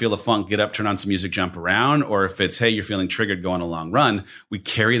starting to feel the funk, get up, turn on some music, jump around. Or if it's, hey, you're feeling triggered, go on a long run, we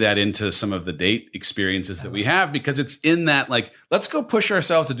carry that into some of the date experiences that we have because it's in that, like, let's go push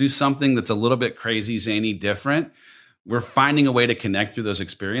ourselves to do something that's a little bit crazy, zany, different. We're finding a way to connect through those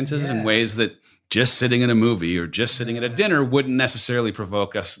experiences in ways that just sitting in a movie or just sitting at a dinner wouldn't necessarily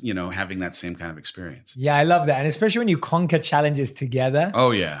provoke us, you know, having that same kind of experience. Yeah, I love that. And especially when you conquer challenges together.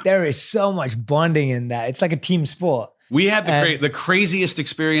 Oh, yeah. There is so much bonding in that. It's like a team sport. We had the craziest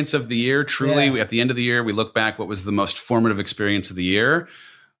experience of the year. Truly, at the end of the year, we look back, what was the most formative experience of the year?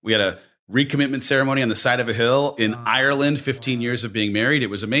 We had a recommitment ceremony on the side of a hill in Ireland, 15 years of being married. It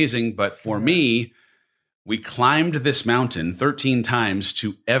was amazing. But for me, we climbed this mountain 13 times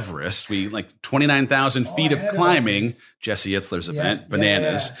to Everest. We like 29,000 feet of climbing, Jesse Itzler's event,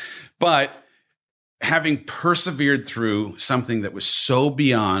 bananas. But having persevered through something that was so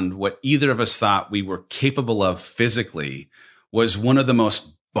beyond what either of us thought we were capable of physically was one of the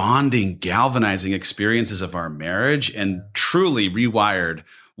most bonding, galvanizing experiences of our marriage and truly rewired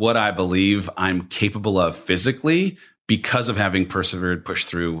what I believe I'm capable of physically because of having persevered, pushed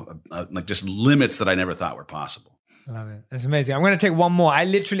through like just limits that I never thought were possible. Love it. That's amazing. I'm going to take one more.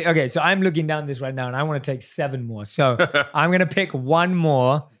 So I'm looking down this right now and I want to take 7 more. So I'm going to pick one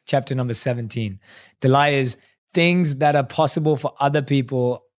more, chapter number 17. The lie is things that are possible for other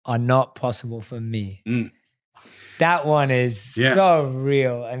people are not possible for me. That one is so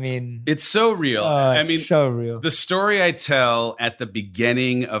real. I mean, it's so real. So real. The story I tell at the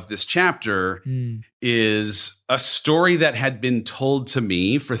beginning of this chapter is a story that had been told to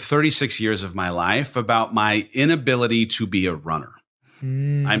me for 36 years of my life about my inability to be a runner.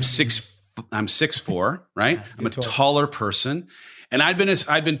 I'm 6'4", right? I'm a taller person. And I'd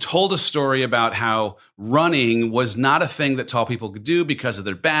been told a story about how running was not a thing that tall people could do because of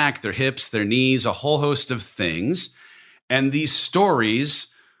their back, their hips, their knees, a whole host of things. And these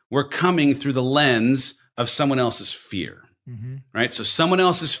stories were coming through the lens of someone else's fear, right? So someone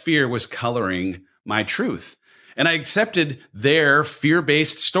else's fear was coloring my truth. And I accepted their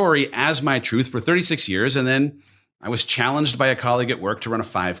fear-based story as my truth for 36 years. And then I was challenged by a colleague at work to run a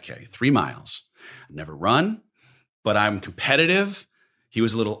 5K, 3 miles. I've never run, but I'm competitive. He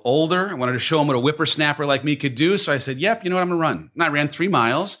was a little older. I wanted to show him what a whippersnapper like me could do. So I said, yep, you know what, I'm going to run. And I ran 3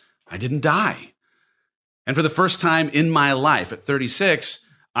 miles. I didn't die. And for the first time in my life at 36,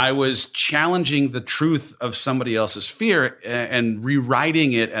 I was challenging the truth of somebody else's fear and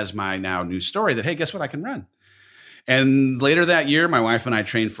rewriting it as my now new story that, hey, guess what? I can run. And later that year, my wife and I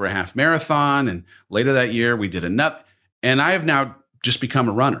trained for a half marathon. And later that year, we did another. And I have now just become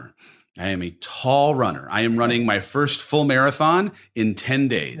a runner. I am a tall runner. I am running my first full marathon in 10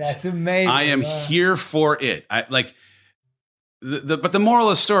 days. That's amazing. I am here for it. But the moral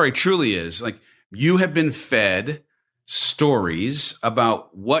of the story truly is like you have been fed stories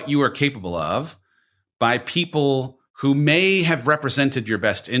about what you are capable of by people who may have represented your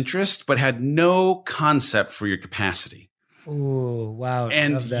best interest, but had no concept for your capacity. Oh, wow.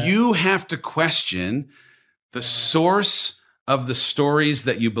 And you have to question the source of the stories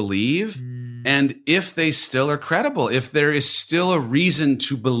that you believe and if they still are credible, if there is still a reason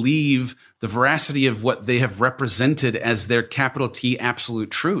to believe the veracity of what they have represented as their capital T absolute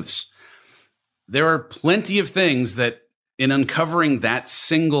truths. There are plenty of things that in uncovering that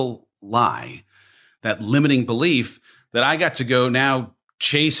single lie, that limiting belief, that I got to go now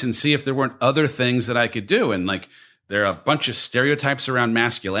chase and see if there weren't other things that I could do. And like, there are a bunch of stereotypes around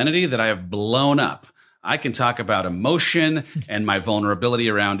masculinity that I have blown up. I can talk about emotion and my vulnerability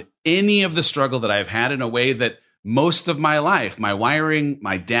around any of the struggle that I've had in a way that most of my life, my wiring,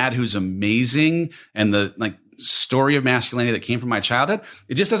 my dad, who's amazing, and the like story of masculinity that came from my childhood,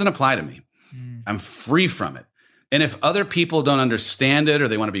 it just doesn't apply to me. I'm free from it. And if other people don't understand it or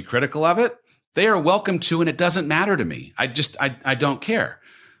they want to be critical of it, they are welcome to, and it doesn't matter to me. I don't care.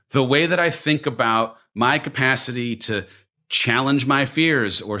 The way that I think about my capacity to challenge my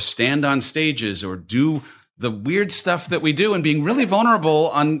fears or stand on stages or do the weird stuff that we do and being really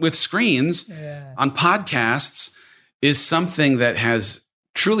vulnerable with screens on podcasts is something that has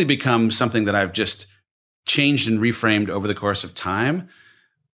truly become something that I've just changed and reframed over the course of time.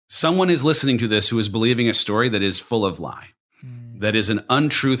 Someone is listening to this who is believing a story that is full of lie. That is an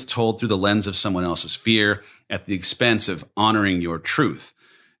untruth told through the lens of someone else's fear at the expense of honoring your truth.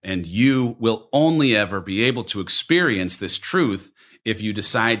 And you will only ever be able to experience this truth if you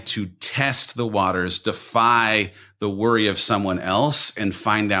decide to test the waters, defy the worry of someone else, and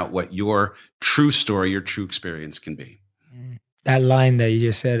find out what your true story, your true experience can be. That line that you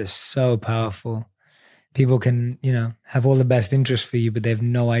just said is so powerful. People can, have all the best interest for you, but they have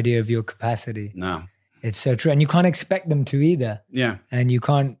no idea of your capacity. No. It's so true. And you can't expect them to either. Yeah. And you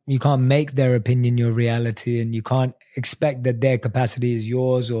can't make their opinion your reality, and you can't expect that their capacity is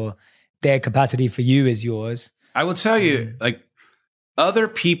yours or their capacity for you is yours. I will tell you, like, other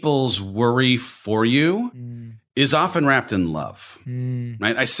people's worry for you is often wrapped in love.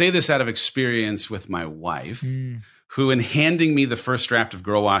 Right? I say this out of experience with my wife, who in handing me the first draft of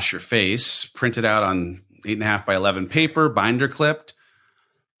Girl Wash Your Face, printed out on 8.5 by 11 paper, binder clipped,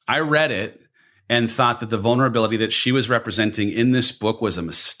 I read it and thought that the vulnerability that she was representing in this book was a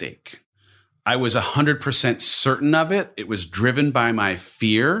mistake. I was 100% certain of it. It was driven by my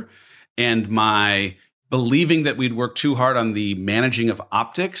fear and my believing that we'd worked too hard on the managing of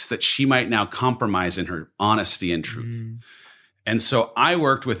optics, that she might now compromise in her honesty and truth. And so I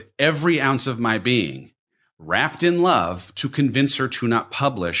worked with every ounce of my being, wrapped in love, to convince her to not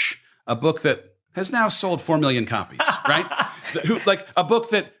publish a book that has now sold 4 million copies, right? Like a book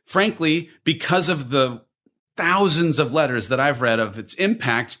that, frankly, because of the thousands of letters that I've read of its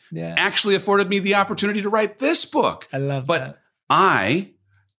impact, actually afforded me the opportunity to write this book. I love that. But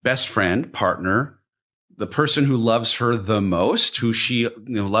best friend, partner, the person who loves her the most, who she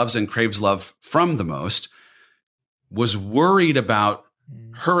loves and craves love from the most, was worried about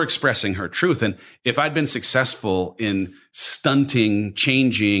her expressing her truth. And if I'd been successful in stunting,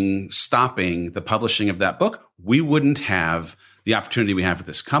 changing, stopping the publishing of that book, we wouldn't have the opportunity we have with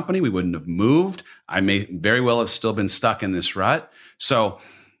this company. We wouldn't have moved. I may very well have still been stuck in this rut. So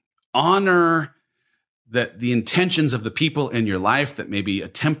honor that the intentions of the people in your life that may be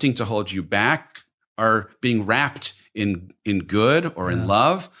attempting to hold you back are being wrapped in good or in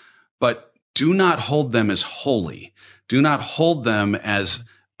love, but do not hold them as holy. Do not hold them as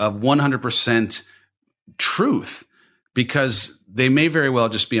a 100% truth, because they may very well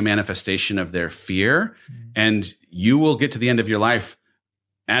just be a manifestation of their fear. And you will get to the end of your life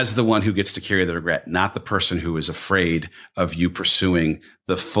as the one who gets to carry the regret, not the person who is afraid of you pursuing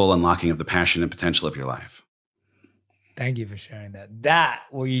the full unlocking of the passion and potential of your life. Thank you for sharing that. That,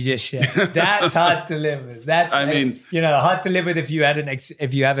 what you just shared, that's hard to live with. That's, hard to live with if you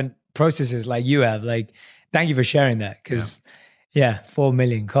haven't processes like you have. Like, thank you for sharing that. Because 4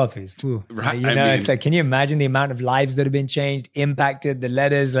 million copies. Ooh. Right. It's like, can you imagine the amount of lives that have been changed, impacted, the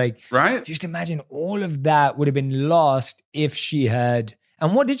letters? Like, right. Just imagine all of that would have been lost if she had.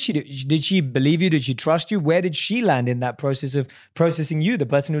 And what did she do? Did she believe you? Did she trust you? Where did she land in that process of processing you, the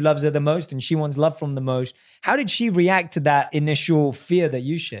person who loves her the most and she wants love from the most? How did she react to that initial fear that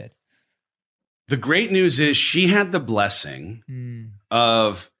you shared? The great news is she had the blessing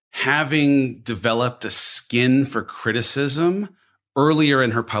of having developed a skin for criticism earlier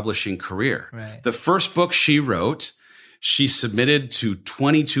in her publishing career. Right. The first book she wrote, she submitted to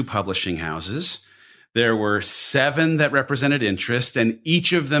 22 publishing houses. There were 7 that represented interest, and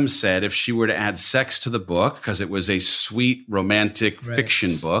each of them said if she were to add sex to the book, because it was a sweet, romantic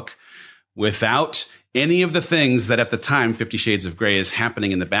fiction book, without any of the things that at the time 50 Shades of Grey is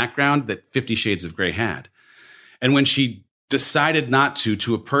happening in the background that 50 Shades of Grey had. And when she decided not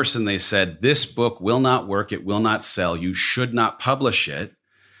to a person, they said, this book will not work. It will not sell. You should not publish it.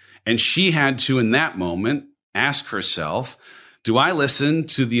 And she had to, in that moment, ask herself, do I listen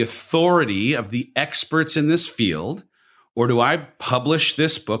to the authority of the experts in this field, or do I publish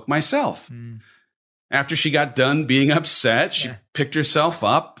this book myself? After she got done being upset, she picked herself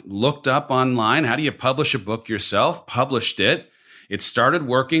up, looked up online. How do you publish a book yourself? Published it. It started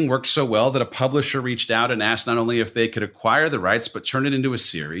working, worked so well that a publisher reached out and asked not only if they could acquire the rights, but turn it into a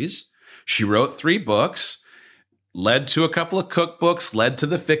series. She wrote 3 books, led to a couple of cookbooks, led to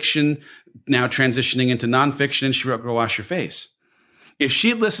the fiction, now transitioning into nonfiction, and she wrote Go Wash Your Face. If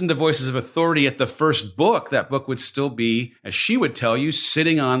she'd listened to voices of authority at the first book, that book would still be, as she would tell you,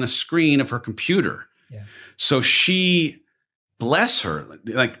 sitting on a screen of her computer. Yeah. So she, bless her,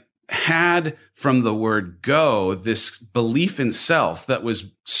 had from the word go this belief in self that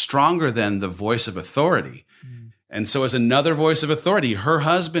was stronger than the voice of authority. And so as another voice of authority, her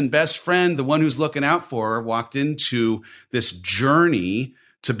husband, best friend, the one who's looking out for her, walked into this journey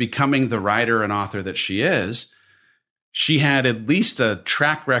to becoming the writer and author that she is. She had at least a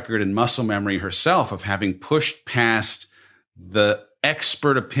track record and muscle memory herself of having pushed past the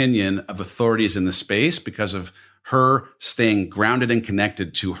expert opinion of authorities in the space because of her staying grounded and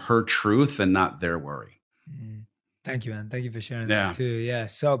connected to her truth and not their worry. Thank you, man. Thank you for sharing that too. Yeah,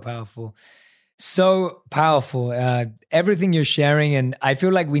 so powerful. So powerful. Everything you're sharing, and I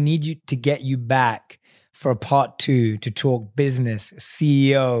feel like we need you to get you back for a part 2 to talk business,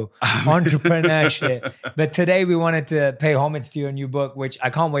 CEO, entrepreneurship. But today we wanted to pay homage to your new book, which I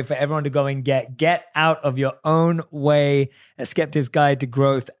can't wait for everyone to go and get Out of Your Own Way, A Skeptic's Guide to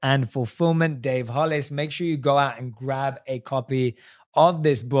Growth and Fulfillment. Dave Hollis, make sure you go out and grab a copy of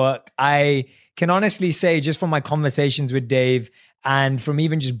this book. I can honestly say, just from my conversations with Dave and from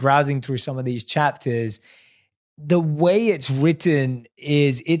even just browsing through some of these chapters, the way it's written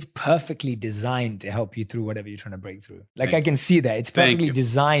is it's perfectly designed to help you through whatever you're trying to break through. Like, I can see that. It's perfectly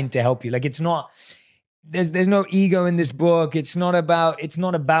designed to help you. Like, it's not, there's no ego in this book. It's not about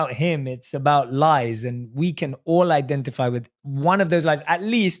him. It's about lies. And we can all identify with one of those lies, at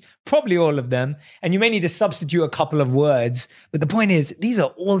least, probably all of them. And you may need to substitute a couple of words. But the point is, these are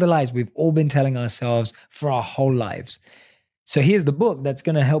all the lies we've all been telling ourselves for our whole lives. So here's the book that's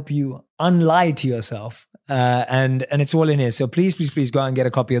going to help you unlie to yourself. And it's all in here. So please go out and get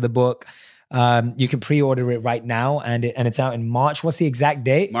a copy of the book. You can pre-order it right now, and it's out in March. What's the exact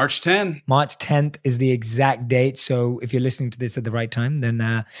date? March 10th. March 10th is the exact date. So if you're listening to this at the right time,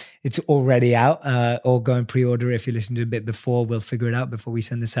 then it's already out. Or go and pre-order it. If you listen to it a bit before, we'll figure it out before we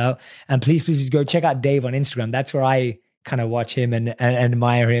send this out. And please go check out Dave on Instagram. That's where I kind of watch him and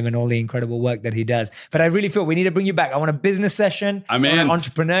admire him and all the incredible work that he does. But I really feel we need to bring you back. I want a business session. I'm in. I want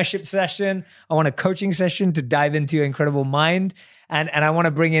an entrepreneurship session. I want a coaching session to dive into your incredible mind. And I want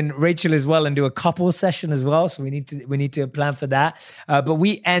to bring in Rachel as well and do a couple session as well. So we need to plan for that. But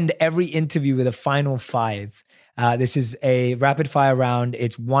we end every interview with a final 5. This is a rapid fire round.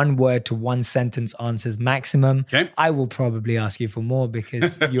 It's 1 word to 1 sentence answers maximum. Okay. I will probably ask you for more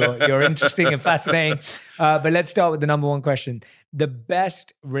because you're interesting and fascinating. But let's start with the number 1 question. The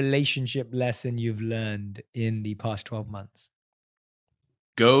best relationship lesson you've learned in the past 12 months?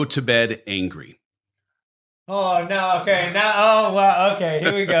 Go to bed angry. Oh, no. Okay. Now, oh, wow. Okay.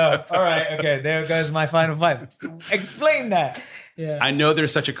 Here we go. All right. Okay. There goes my final 5. Explain that. Yeah. I know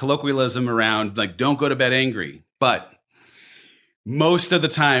there's such a colloquialism around, like, don't go to bed angry, but most of the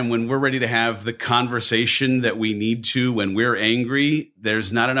time when we're ready to have the conversation that we need to, when we're angry,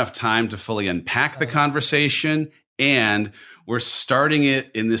 there's not enough time to fully unpack the conversation. And we're starting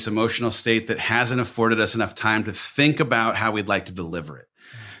it in this emotional state that hasn't afforded us enough time to think about how we'd like to deliver it.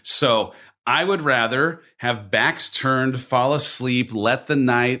 So I would rather have backs turned, fall asleep, let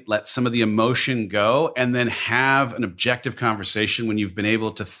some of the emotion go, and then have an objective conversation when you've been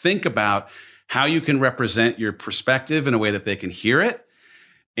able to think about how you can represent your perspective in a way that they can hear it,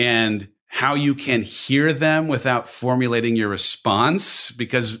 and how you can hear them without formulating your response.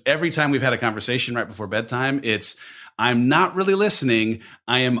 Because every time we've had a conversation right before bedtime, it's, I'm not really listening.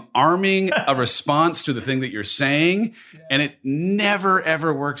 I am arming a response to the thing that you're saying, and it never,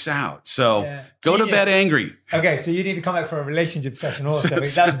 ever works out. So go to bed angry. Okay, so you need to come back for a relationship session also.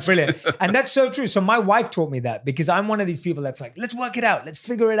 That's brilliant. And that's so true. So my wife taught me that, because I'm one of these people that's like, let's work it out. Let's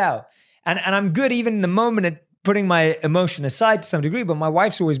figure it out. And I'm good even in the moment at putting my emotion aside to some degree, but my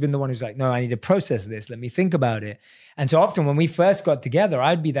wife's always been the one who's like, no, I need to process this. Let me think about it. And so often when we first got together,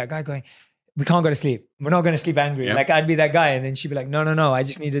 I'd be that guy going, we can't go to sleep. We're not going to sleep angry. Yep. Like I'd be that guy. And then she'd be like, no, I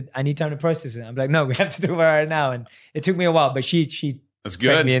need time to process it. I'm like, no, we have to do it right now. And it took me a while, but she That's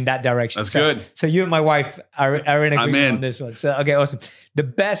trained good. me in that direction. That's good. So you and my wife are in agreement on this one. So, okay, awesome. The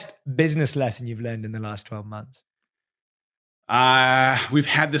best business lesson you've learned in the last 12 months? We've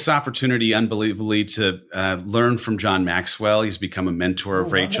had this opportunity, unbelievably, to learn from John Maxwell. He's become a mentor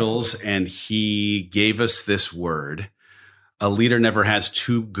of Rachel's, and he gave us this word: a leader never has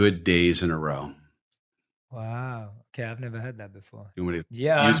 2 good days in a row. Wow. Okay, I've never heard that before. You want to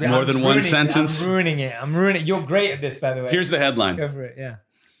use more than one sentence? I'm ruining it. You're great at this, by the way. Here's the headline. Go for it, yeah.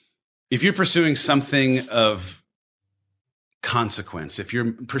 If you're pursuing something of consequence, if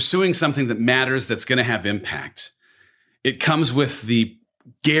you're pursuing something that matters, that's going to have impact, it comes with the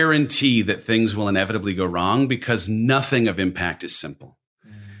guarantee that things will inevitably go wrong, because nothing of impact is simple.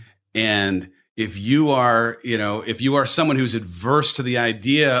 And if you are someone who's adverse to the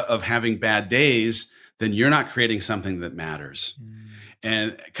idea of having bad days, then you're not creating something that matters.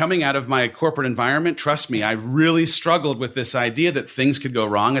 And coming out of my corporate environment, trust me, I really struggled with this idea that things could go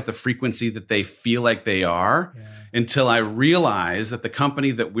wrong at the frequency that they feel like they are, until I realized that the company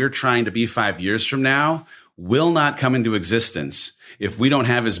that we're trying to be 5 years from now will not come into existence if we don't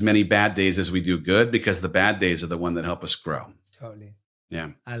have as many bad days as we do good, because the bad days are the one that help us grow. Totally. Yeah.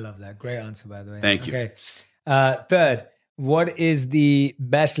 I love that. Great answer, by the way. Thank you. Okay. Third, what is the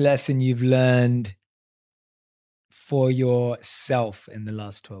best lesson you've learned for yourself in the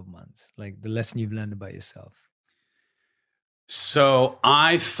last 12 months? Like the lesson you've learned about yourself. So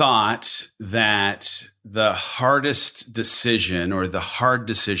I thought that the hardest decision, or the hard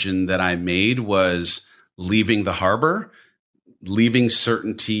decision that I made, was leaving the harbor, leaving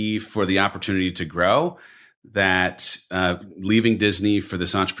certainty for the opportunity to grow, that leaving Disney for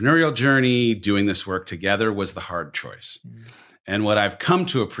this entrepreneurial journey, doing this work together, was the hard choice. And what I've come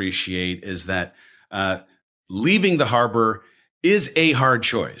to appreciate is that leaving the harbor is a hard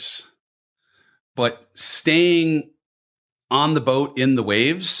choice, but staying on the boat in the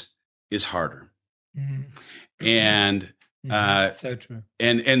waves is harder. And so true.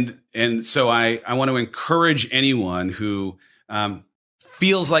 And so I want to encourage anyone who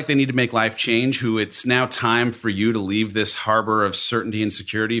feels like they need to make life change, who it's now time for you to leave this harbor of certainty and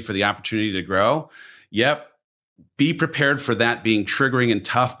security for the opportunity to grow. Yep. Be prepared for that being triggering and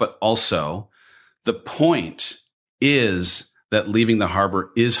tough, but also the point is that leaving the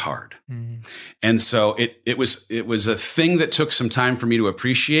harbor is hard. And so it was a thing that took some time for me to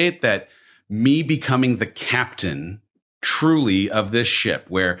appreciate, that me becoming the captain truly of this ship,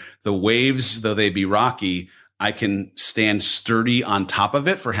 where the waves, though they be rocky, I can stand sturdy on top of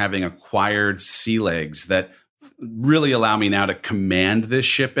it for having acquired sea legs that really allow me now to command this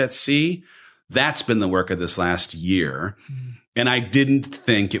ship at sea. That's been the work of this last year. And I didn't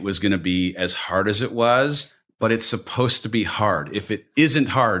think it was going to be as hard as it was, but it's supposed to be hard. If it isn't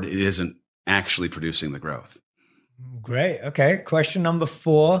hard, it isn't actually producing the growth. Great. Okay. Question number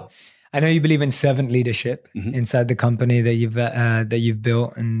 4. I know you believe in servant leadership inside the company that you've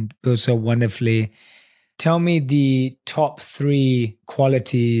built and built so wonderfully. Tell me the top 3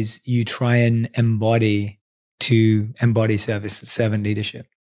 qualities you try and embody to embody servant leadership.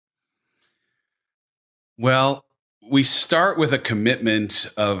 Well, we start with a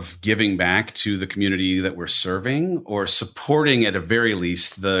commitment of giving back to the community that we're serving, or supporting, at a very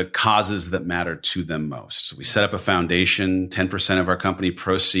least, the causes that matter to them most. So we set up a foundation. 10% of our company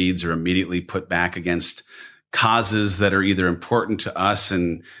proceeds are immediately put back against causes that are either important to us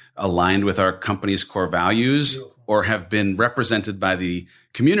and aligned with our company's core values, or have been represented by the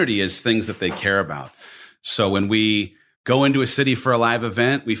community as things that they care about. So when we go into a city for a live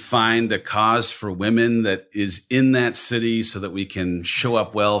event, we find a cause for women that is in that city so that we can show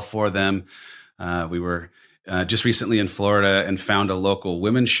up well for them. We were just recently in Florida and found a local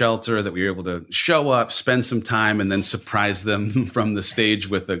women's shelter that we were able to show up, spend some time, and then surprise them from the stage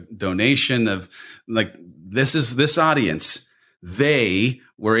with a donation of like, this is this audience. They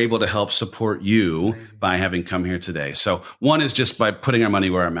were able to help support you by having come here today. So one is just by putting our money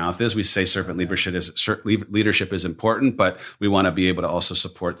where our mouth is. We say servant leadership is important, but we want to be able to also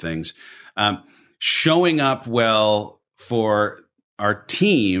support things. Showing up well for our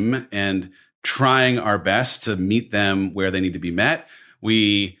team and trying our best to meet them where they need to be met.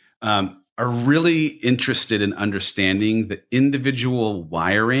 We are really interested in understanding the individual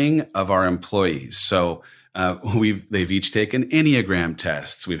wiring of our employees. So they've each taken Enneagram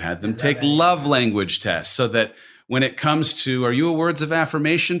tests. We've had them take love language tests so that when it comes to, are you a words of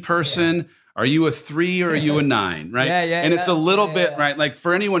affirmation person? Yeah. Are you a 3 or are you a 9? Right. And it's a little bit, right? Like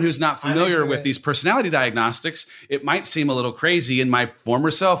for anyone who's not familiar with these personality diagnostics, it might seem a little crazy. And my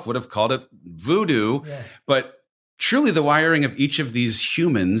former self would have called it voodoo, but truly the wiring of each of these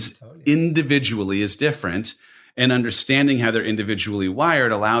humans individually is different. And understanding how they're individually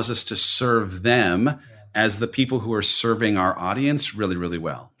wired allows us to serve them as the people who are serving our audience really, really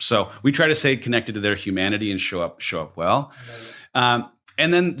well. So we try to stay connected to their humanity and show up well.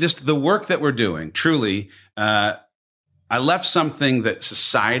 And then just the work that we're doing, truly, I left something that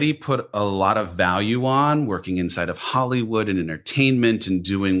society put a lot of value on, working inside of Hollywood and entertainment and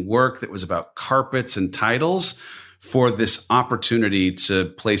doing work that was about carpets and titles, for this opportunity to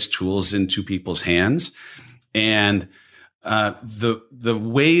place tools into people's hands. And the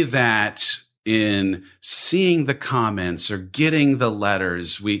way that in seeing the comments or getting the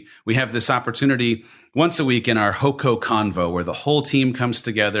letters, we have this opportunity once a week in our HOCO Convo, where the whole team comes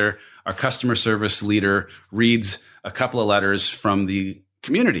together. Our customer service leader reads a couple of letters from the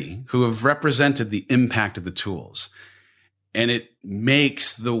community who have represented the impact of the tools. And it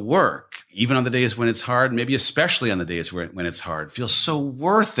makes the work, even on the days when it's hard, maybe especially on the days when it's hard, feel so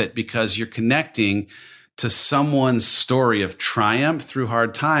worth it, because you're connecting to someone's story of triumph through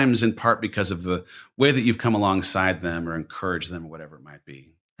hard times, in part because of the way that you've come alongside them or encouraged them or whatever it might be.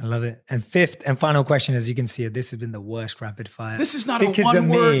 I love it. And fifth and final question, as you can see, this has been the worst rapid fire. This is not a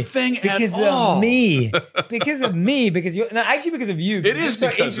one-word thing at all. Because of me. Because of me. Because of you. It is so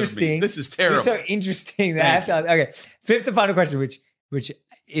because of me. This is terrible. It's so interesting that I have to. Okay. Fifth and final question, which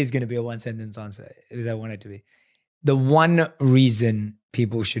is going to be a one-sentence answer, as I want it to be. The one reason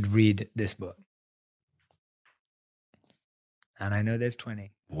people should read this book. And I know there's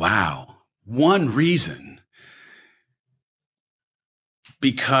 20. Wow. One reason.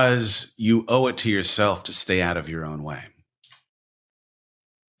 Because you owe it to yourself to stay out of your own way.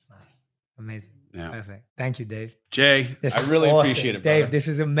 That's nice. Amazing. Yeah. Perfect. Thank you, Dave. Jay, I really appreciate it, brother. Dave, this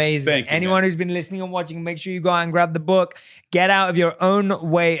was amazing. Thank you, Anyone who's been listening and watching, make sure you go out and grab the book. Get Out of Your Own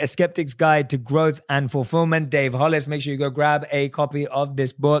Way, A Skeptic's Guide to Growth and Fulfillment. Dave Hollis, make sure you go grab a copy of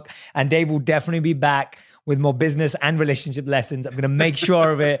this book. And Dave will definitely be back with more business and relationship lessons. I'm going to make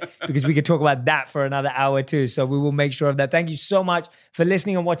sure of it, because we could talk about that for another hour too. So we will make sure of that. Thank you so much for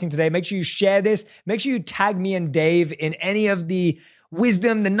listening and watching today. Make sure you share this. Make sure you tag me and Dave in any of the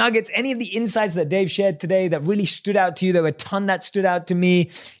wisdom, the nuggets, any of the insights that Dave shared today that really stood out to you. There were a ton that stood out to me.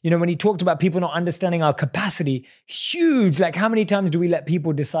 You know, when he talked about people not understanding our capacity, huge. Like, how many times do we let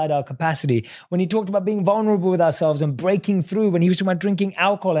people decide our capacity? When he talked about being vulnerable with ourselves and breaking through, when he was talking about drinking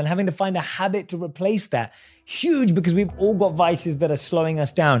alcohol and having to find a habit to replace that, huge, because we've all got vices that are slowing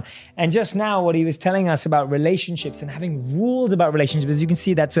us down. And just now, what he was telling us about relationships and having rules about relationships, as you can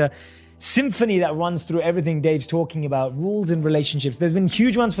see, that's a symphony that runs through everything Dave's talking about, rules in relationships. There's been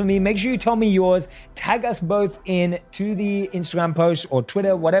huge ones for me. Make sure you tell me yours. Tag us both in to the Instagram post or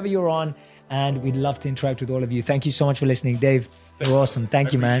Twitter, whatever you're on, and we'd love to interact with all of you. Thank you so much for listening. Dave, you're awesome.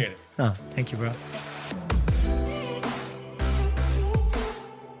 Thank you, man. It. Oh, thank you, bro.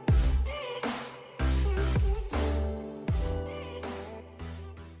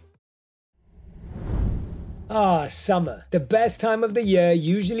 Summer. The best time of the year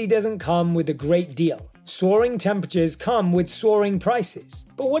usually doesn't come with a great deal. Soaring temperatures come with soaring prices.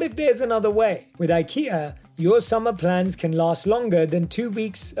 But what if there's another way? With IKEA, your summer plans can last longer than 2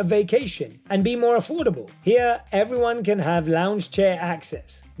 weeks of vacation and be more affordable. Here, everyone can have lounge chair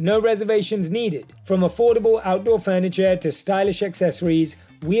access. No reservations needed. From affordable outdoor furniture to stylish accessories,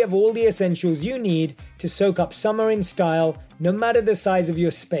 we have all the essentials you need to soak up summer in style, no matter the size of your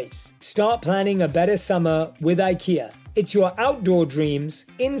space. Start planning a better summer with IKEA. It's your outdoor dreams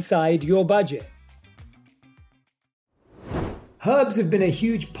inside your budget. Herbs have been a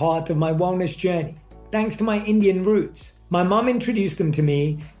huge part of my wellness journey. thanks to my Indian roots. My mum introduced them to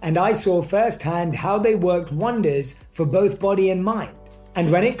me, and I saw firsthand how they worked wonders for both body and mind.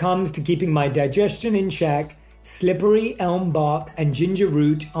 And when it comes to keeping my digestion in check, slippery elm bark and ginger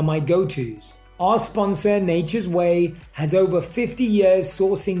root are my go-tos. Our sponsor, Nature's Way, has over 50 years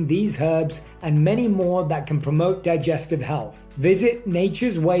sourcing these herbs and many more that can promote digestive health. Visit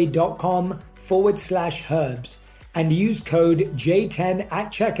naturesway.com/herbs and use code J10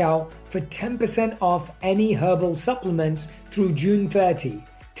 at checkout for 10% off any herbal supplements through June 30.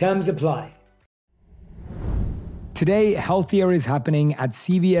 Terms apply. Today, healthier is happening at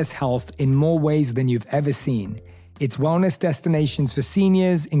CVS Health in more ways than you've ever seen. It's wellness destinations for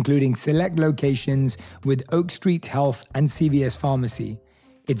seniors, including select locations with Oak Street Health and CVS Pharmacy.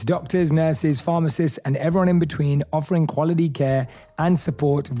 It's doctors, nurses, pharmacists, and everyone in between offering quality care and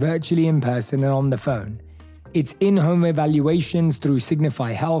support virtually in person and on the phone. It's in-home evaluations through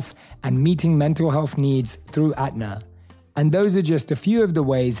Signify Health and meeting mental health needs through Aetna. And those are just a few of the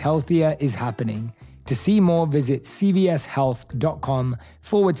ways healthier is happening. To see more, visit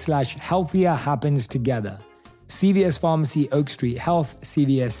cvshealth.com/healthier happens together. CVS Pharmacy, Oak Street Health,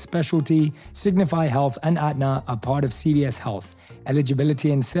 CVS Specialty, Signify Health, and Aetna are part of CVS Health.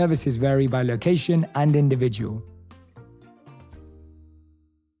 Eligibility and services vary by location and individual.